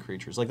green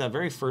creatures. Like that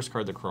very first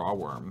card, the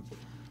Crawworm,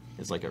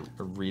 is like a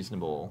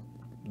reasonable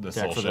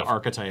deck for the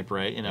archetype,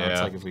 right? You know,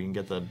 it's like if we can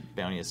get the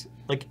Bounteous.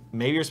 Like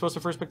maybe you're supposed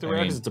to first pick the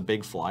rare because it's a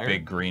big flyer.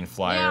 Big green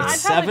flyer. Yeah, It's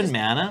 7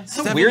 mana. It's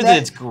so weird that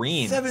it's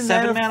green.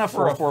 7 mana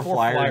for a 4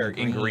 flyer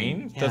in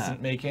green Yeah.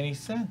 doesn't make any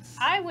sense.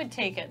 I would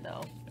take it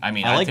though. I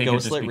mean, I like take it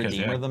just Ghostlit because,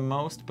 Redeemer the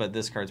most, but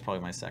this card's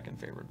probably my second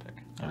favorite pick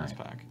in this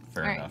pack.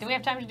 Fair All right. enough. Do we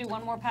have time to do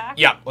one more pack?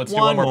 Yeah, let's do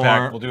one more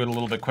pack. We'll do it a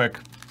little bit quick.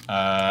 Roll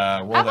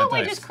How that about we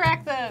dice. just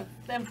crack the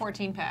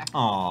M14 pack?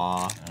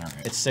 Aw, right.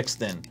 it's 6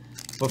 thin.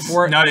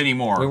 Before Not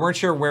anymore. we weren't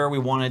sure where we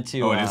wanted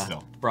to it is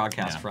still.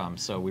 broadcast Yeah. from,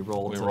 so we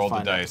rolled the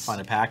find dice. find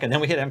a pack, and then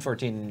we hit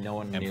M14. No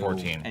one knew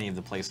M14. any of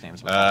the place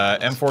names.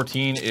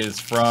 M14 is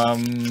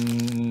from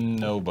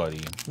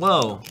nobody.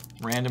 Whoa,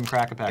 random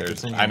crack-a-pack.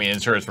 It's in here. I mean,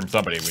 it's sure it's from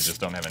somebody. We just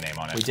don't have a name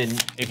on it. We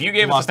didn't. If you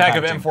gave us a lost the pack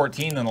of packaging.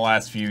 M14 in the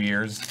last few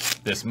years,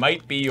 this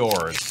might be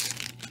yours.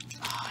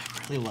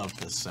 I really love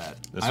this set.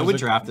 This I was would a-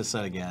 draft this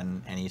set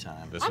again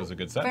anytime. This was a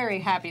good set. Very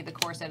happy the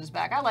core set is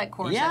back. I like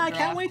core set Yeah, I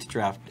draft. can't wait to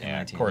draft.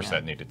 Yeah, M19, core yeah.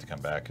 set needed to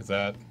come back. Is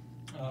that?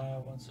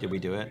 One Did we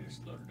do second, it?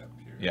 just load it up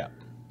here. Yeah.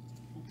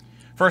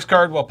 First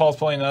card, while Paul's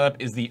pulling that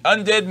up, is the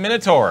Undead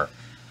Minotaur.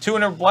 2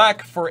 and a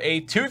black for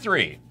a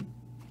 2/3.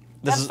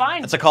 That's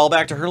fine. It's a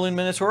callback to Hurling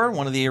Minotaur,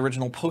 one of the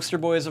original poster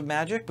boys of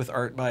Magic, with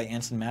art by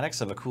Anson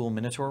Maddox of a cool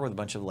Minotaur with a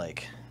bunch of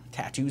like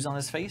tattoos on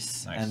his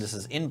face. Nice. And this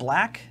is in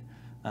black.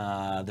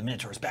 The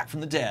Minotaur is back from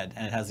the dead,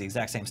 and it has the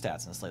exact same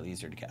stats and it's slightly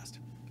easier to cast.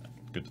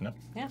 Good to know.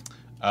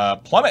 Yeah.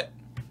 Plummet.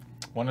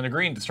 1 and a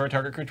green. Destroy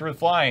target creature with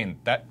flying.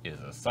 That is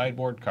a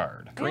sideboard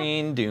card.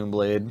 Green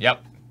Doomblade.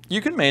 Yep. You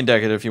can main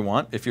deck it if you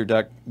want, if your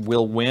deck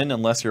will win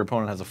unless your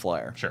opponent has a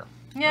flyer. Sure.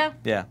 Yeah.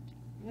 Yeah.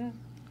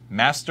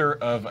 Master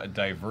of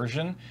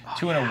Diversion.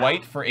 2 and a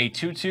white for a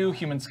 2/2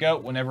 human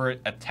scout. Whenever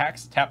it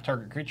attacks, tap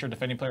target creature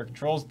defending player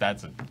controls.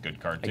 That's a good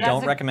card too. I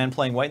don't recommend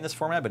playing white in this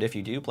format, but if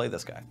you do, play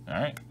this guy. All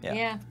right. Yeah.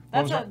 Yeah. What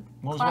That's was a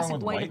wrong classic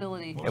with white white?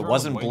 ability. What It was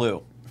wasn't wrong with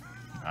blue.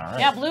 All right.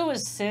 Yeah, blue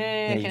was sick.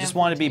 Yeah, you in just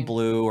want to be M14.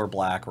 blue or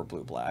black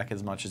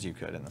as much as you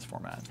could in this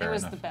format. It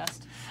was enough. the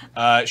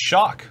best.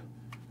 Shock.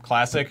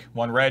 Classic.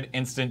 1 red.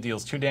 Instant.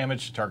 Deals 2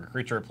 damage to target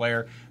creature or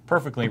player.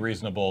 Perfectly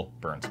reasonable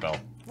burn spell.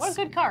 What a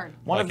good card.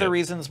 One Like of the it.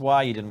 reasons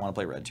why you didn't want to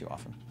play red too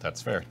often.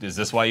 That's fair. Is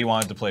this why you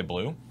wanted to play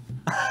blue?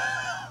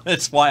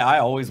 That's why I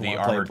always The want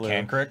to play Armored blue.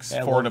 Cancrix.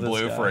 Yeah, I 4 love to this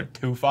blue guy. for a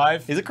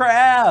 2/5. He's a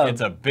crab.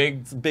 It's a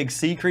big, big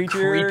sea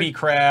creature. creepy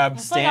crab.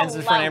 It's like Stands a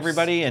in front of louse.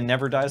 everybody and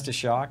never dies to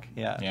shock.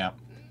 Yeah. Yeah.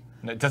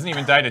 And it doesn't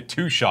even die to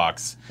 2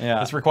 shocks. Yeah.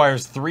 This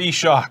requires 3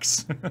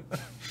 shocks.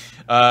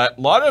 A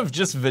lot of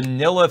just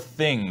vanilla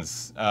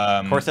things.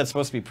 Of course, that's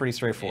supposed to be pretty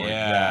straightforward.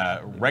 Yeah.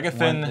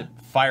 Regathan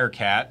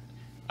Firecat.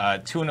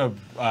 2 and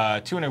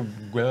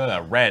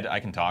a red, I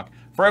can talk,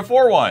 for a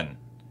 4/1.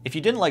 If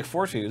you didn't like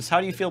 4/2s, how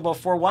do you feel about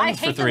 4/1s I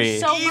for hate 3?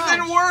 them so Even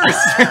much.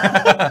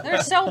 worse.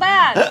 They're so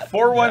bad.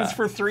 4/1s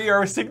for 3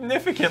 are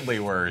significantly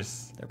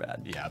worse. They're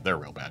bad. Yeah, they're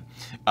real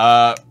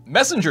bad.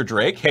 Messenger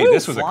Drake. Hey,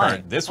 this was flying. a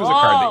card. This was a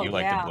card that Oh, you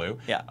liked yeah. in blue.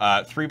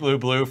 Yeah. 3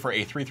 blue for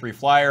a 3/3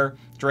 flyer.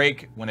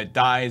 Drake. When it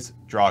dies,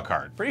 draw a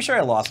card. Pretty sure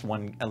I lost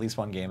at least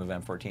one game of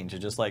M14 to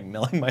just like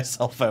milling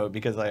myself out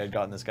because I had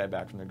gotten this guy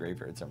back from the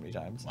graveyard so many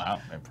times.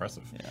 Wow,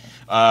 impressive.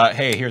 Yeah.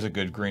 Hey, here's a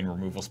good green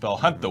removal spell.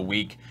 Hunt the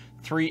Weak.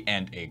 3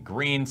 and a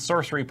green.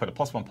 Sorcery. Put a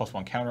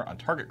 +1/+1 counter on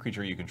target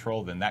creature you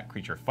control. Then that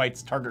creature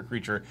fights target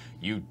creature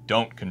you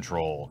don't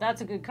control.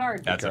 That's a good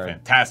card. That's card. a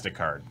fantastic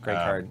card. Great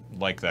card.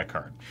 Like that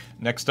card.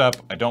 Next up,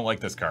 I don't like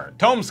this card.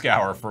 Tome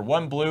Scour for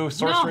 1 blue.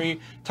 Sorcery.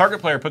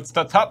 Target player puts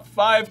the top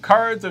 5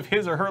 cards of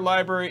his or her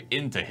library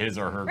into his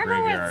or her Remember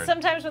graveyard.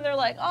 sometimes when they're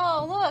like,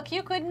 oh, look,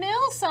 you could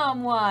mill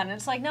someone. And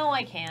it's like, no,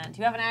 I can't.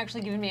 You haven't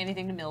actually given me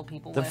anything to mill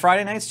people The with.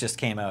 Friday nights just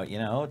came out, you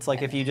know? It's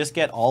like if you just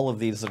get all of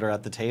these that are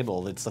at the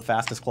table, it's the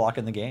fastest clock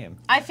in the game.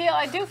 I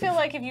do feel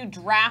like if you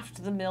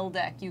draft the mill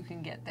deck, you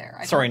can get there.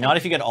 Sorry, not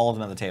if you get all of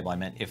them at the table. I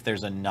meant if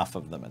there's enough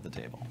of them at the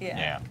table.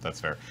 Yeah, that's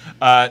fair.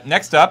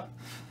 Next up,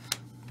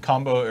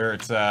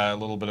 it's a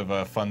little bit of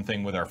a fun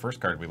thing with our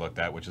first card we looked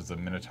at, which is the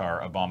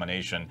Minotaur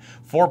Abomination.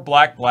 4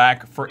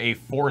 black for a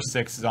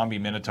 4/6 zombie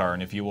Minotaur.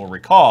 And if you will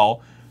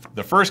recall,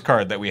 the first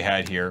card that we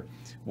had here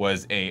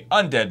was a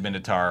Undead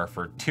Minotaur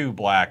for 2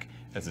 black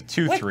as a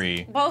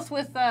 2/3. Both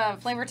with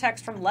flavor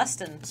text from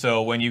Leston.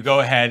 So when you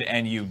go ahead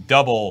and you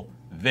double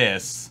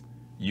this,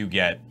 you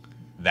get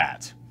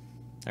that.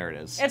 There it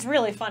is. It's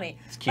really funny.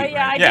 cute, but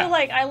yeah,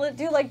 right? I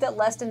do like that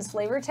Leston's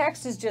flavor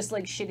text is just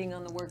like shitting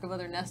on the work of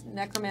other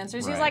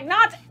necromancers. He's Right. like,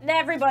 not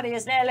everybody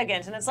is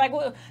elegant, and it's like,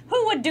 well,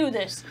 who would do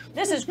this?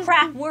 This is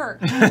crap work.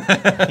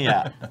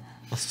 Yeah.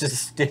 Let's just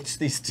stitch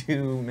these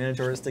 2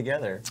 Minotaurs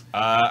together.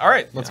 All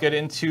right, let's get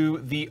into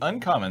the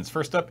uncommons.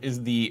 First up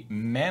is the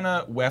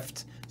Mana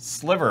Weft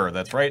Sliver.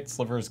 That's right,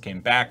 Slivers came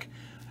back,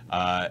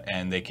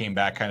 and they came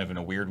back kind of in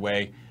a weird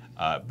way,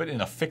 but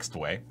in a fixed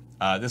way.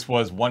 This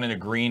was 1 and a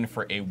green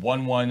for a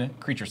 1/1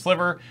 creature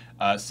sliver.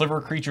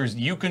 Sliver creatures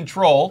you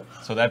control,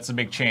 so that's a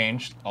big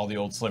change. All the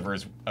old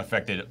slivers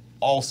affected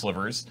all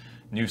slivers.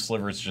 New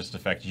slivers just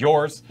affect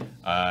yours.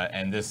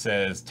 And this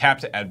says tap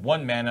to add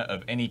 1 mana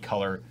of any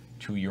color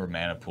to your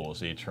mana pool.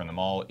 So you turn them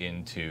all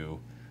into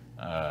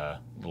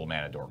little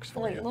mana dorks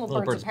for you.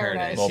 Little birds of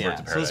paradise. Little Yeah.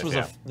 Birds of So this was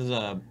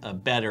Paradise, a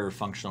better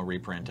functional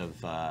reprint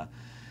of,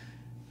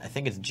 I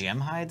think it's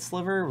Gemhide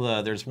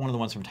Sliver. There's one of the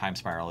ones from Time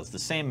Spiral. It's the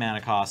same mana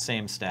cost,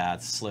 same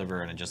stats,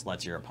 Sliver, and it just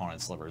lets your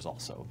opponent's slivers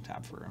also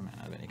tap for a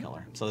mana of any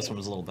color. So this one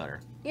was a little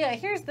better. Yeah,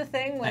 here's the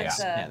thing with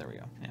Yeah, there we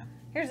go. Yeah.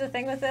 here's the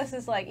thing with this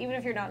is like even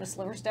if you're not in a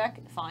slivers deck,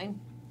 fine.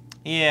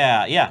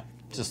 Yeah.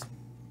 Just,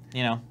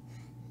 you know,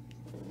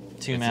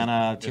 2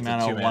 mana, it's a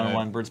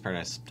 1/1 Bird's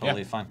Paradise.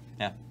 Totally fine.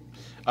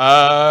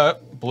 Yeah.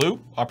 Blue,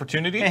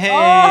 Opportunity. Hey,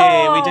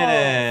 Oh! we did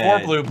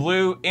it. 4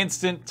 blue,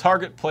 instant,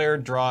 target player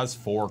draws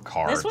 4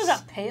 cards.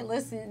 This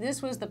was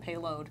this was the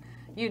payload.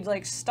 You'd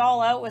like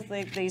stall out with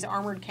like these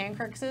armored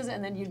Cancrixes,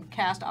 and then you'd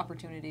cast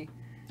Opportunity.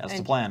 That's the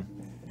And plan.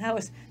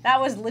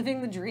 That was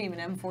living the dream in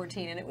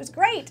M14, and it was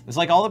great. It's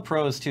like all the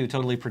pros, too,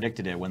 totally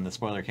predicted it when the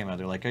spoiler came out.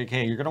 They're like,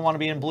 okay, you're going to want to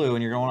be in blue,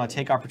 and you're going to want to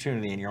take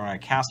Opportunity, and you're going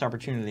to cast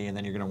Opportunity, and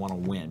then you're going to want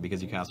to win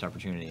because you cast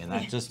Opportunity. And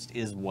that just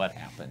is what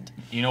happened.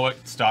 You know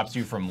what stops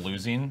you from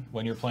losing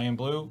when you're playing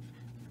blue?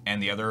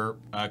 And the other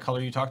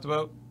color you talked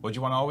about, what'd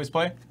you want to always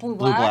play? Blue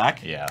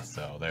black. Yeah,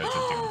 so there's a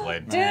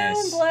Doomblade. Doomblade.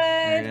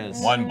 There it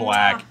is. One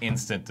black,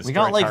 instant destroy We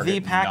got like target, the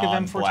pack of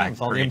non-black M14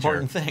 with all the creature.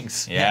 important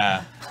things.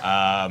 Yeah.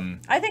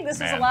 I think this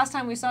was Man. the last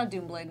time we saw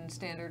Doomblade in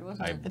Standard,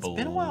 wasn't I it? It's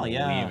been a while,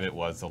 yeah. believe it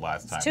was the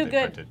last time too they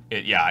good. printed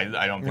it. Yeah,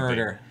 I don't think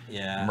Murder.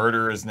 Yeah.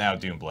 Murder is now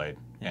Doomblade,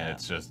 Yeah. and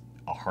it's just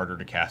a harder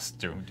to cast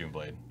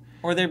Doomblade.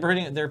 Or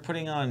they're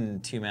putting on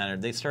 2-mana.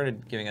 They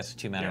started giving us a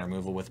 2-mana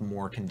removal with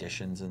more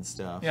conditions and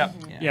stuff. Yeah.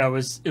 Yeah, it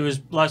was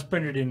last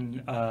printed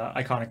in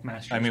Iconic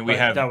Masters. I mean, we but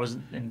have that was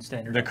in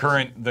Standard. The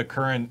current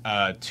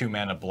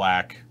 2-mana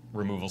black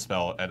removal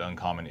spell at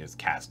uncommon is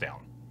Cast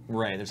Down.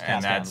 Right, there's And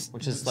Cast Down, that's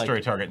which is destroy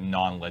like target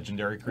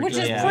non-legendary creature. Which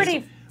is Yeah.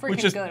 pretty freaking good,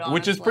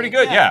 which is honestly. pretty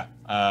good,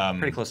 yeah.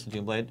 pretty close to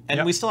Doomblade. And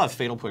Yep. we still have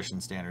Fatal Push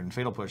in Standard, and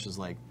Fatal Push is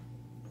like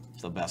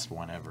the best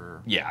one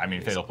ever. Yeah, I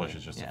mean, Fatal Push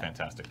is just a Yeah.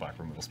 fantastic black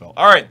removal spell.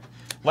 All right,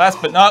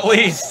 last but not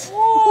least,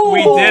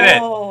 we did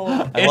it.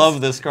 I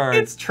love this card.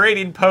 It's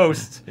Trading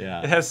Post.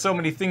 Yeah. It has so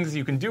many things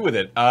you can do with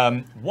it.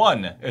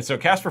 One, so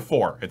cast for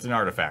 4. It's an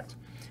artifact.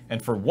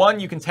 And for 1,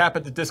 you can tap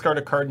it to discard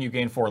a card and you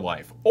gain 4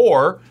 life.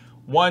 Or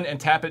 1 and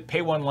tap it,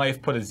 pay 1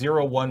 life, put a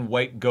 0/1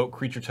 white goat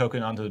creature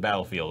token onto the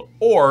battlefield.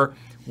 Or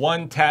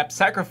 1 tap,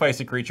 sacrifice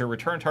a creature,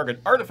 return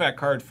target artifact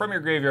card from your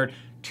graveyard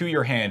to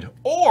your hand.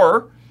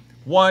 Or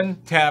 1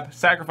 tap,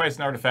 sacrifice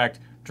an artifact,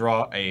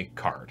 draw a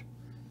card.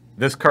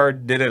 This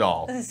card did it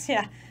all.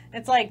 Yeah.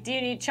 It's like, do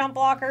you need chump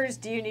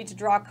blockers? Do you need to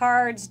draw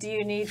cards? Do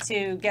you need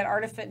to get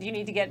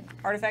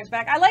artifacts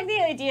back? I like the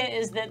idea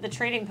is that the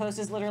trading post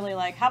is literally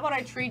like, how about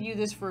I trade you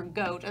this for a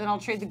goat, and then I'll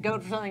trade the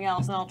goat for something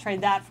else, and I'll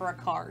trade that for a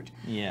card.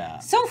 Yeah.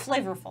 So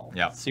flavorful.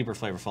 Yeah. Super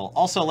flavorful.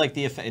 Also, like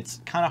it's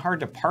kind of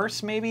hard to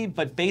parse, maybe,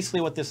 but basically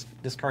what this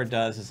card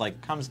does is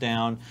like comes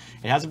down.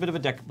 It has a bit of a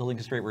deck building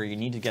constraint where you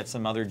need to get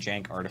some other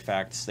jank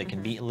artifacts. They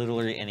can be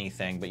literally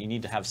anything, but you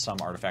need to have some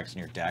artifacts in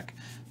your deck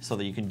so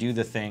that you can do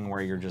the thing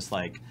where you're just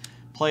like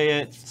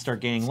play it, start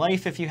gaining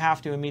life if you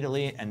have to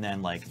immediately, and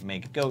then like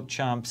make goat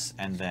chumps,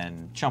 and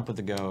then chump with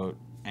the goat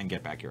and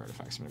get back your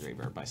artifacts from the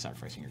graveyard by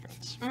sacrificing your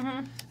goats.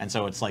 And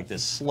so it's like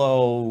this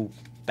slow,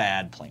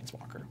 bad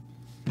planeswalker.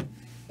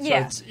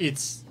 Yeah. So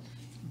it's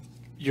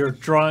you're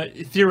draw.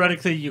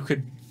 Theoretically, you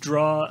could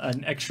draw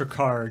an extra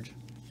card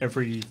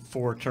every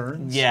 4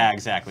 turns. Yeah,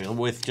 exactly.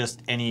 With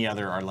just any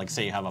other, or like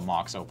say you have a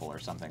Mox Opal or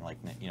something, like,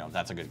 you know,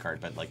 that's a good card,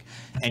 but like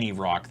any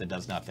rock that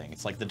does nothing.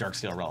 It's like the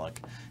Darksteel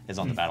Relic is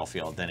on the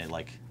battlefield, then it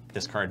like,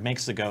 this card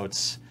makes the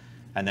goats,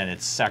 and then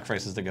it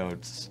sacrifices the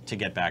goats to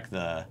get back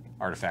the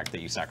artifact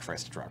that you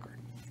sacrificed to draw a card.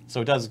 So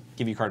it does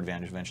give you card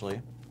advantage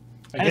eventually.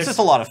 And it's just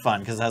a lot of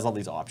fun because it has all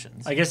these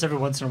options. I guess every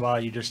once in a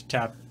while you just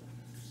tap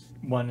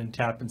 1 and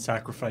tap and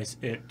sacrifice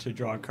it to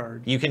draw a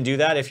card. You can do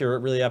that if you're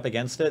really up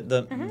against it.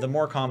 The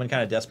more common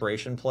kind of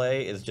desperation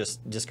play is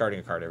just discarding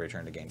a card every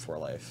turn to gain 4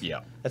 life.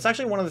 Yeah. That's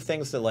actually one of the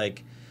things that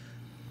like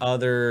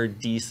other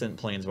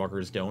decent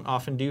planeswalkers don't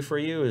often do for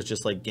you, is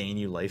just like gain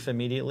you life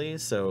immediately.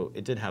 So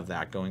it did have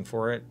that going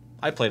for it.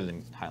 I played it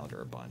in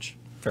Highlander a bunch.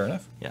 Fair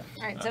enough. Yeah.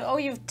 All right, so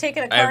you've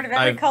taken a card of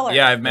every color.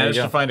 Yeah, I've managed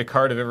There you to go. find a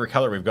card of every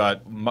color. We've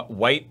got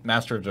white,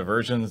 Master of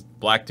Diversions,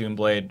 black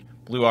Doomblade,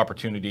 blue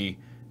Opportunity,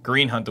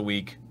 green Hunt the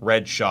Weak,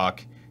 red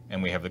Shock,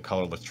 and we have the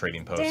colorless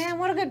Trading Post. Damn,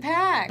 what a good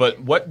pack. But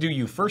what do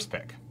you first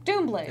pick?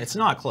 Doomblade. It's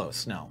not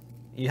close, no.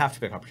 You have to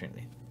pick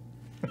Opportunity.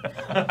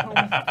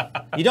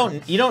 You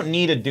don't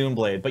need a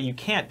Doomblade, but you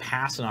can't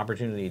pass an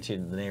opportunity to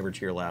the neighbor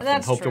to your left and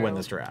That's hope to true. win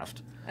this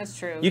draft. That's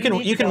true. You can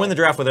need to win go- the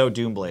draft without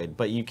Doomblade,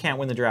 but you can't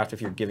win the draft if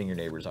you're giving your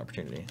neighbors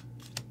opportunity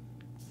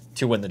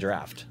to win the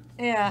draft.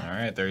 Yeah. All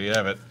right, there you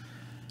have it.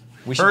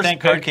 We should First thank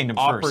Card pick, Kingdom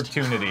first.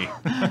 Opportunity.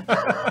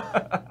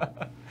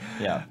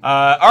 Yeah.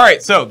 All right,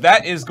 so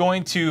that is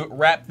going to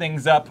wrap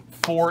things up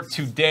for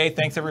today.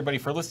 Thanks everybody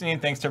for listening.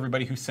 Thanks to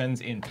everybody who sends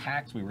in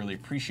packs. We really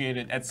appreciate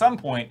it. At some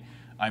point,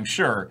 I'm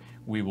sure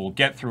we will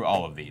get through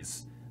all of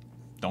these.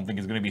 Don't think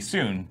it's going to be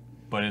soon,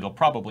 but it'll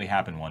probably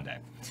happen one day.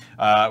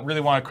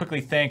 Really want to quickly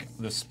thank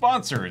the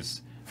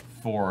sponsors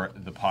for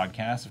the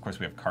podcast. Of course,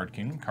 we have Card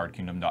Kingdom,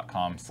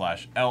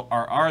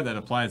 cardkingdom.com/LRR. That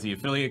applies the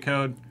affiliate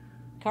code.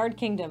 Card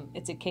Kingdom.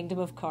 It's a kingdom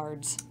of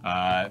cards.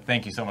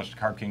 Thank you so much to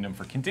Card Kingdom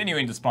for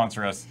continuing to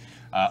sponsor us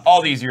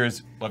all these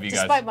years. Love you guys.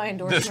 Despite my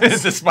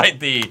endorsements.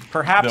 Despite the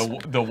Perhaps-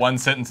 the one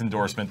sentence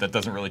endorsement that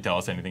doesn't really tell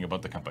us anything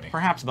about the company.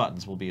 Perhaps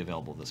buttons will be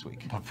available this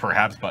week. But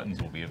perhaps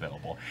buttons will be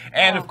available.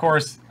 And of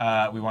course,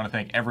 we want to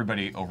thank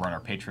everybody over on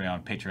our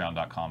Patreon,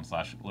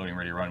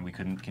 patreon.com/LoadingReadyRun. We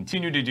couldn't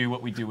continue to do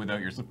what we do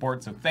without your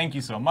support, so thank you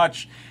so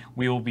much.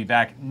 We will be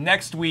back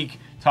next week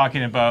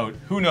talking about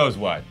who knows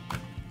what.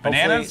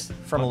 Bananas?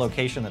 Hopefully from a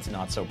location that's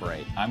not so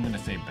bright. I'm going to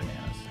say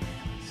bananas.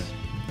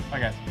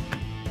 Bye, guys.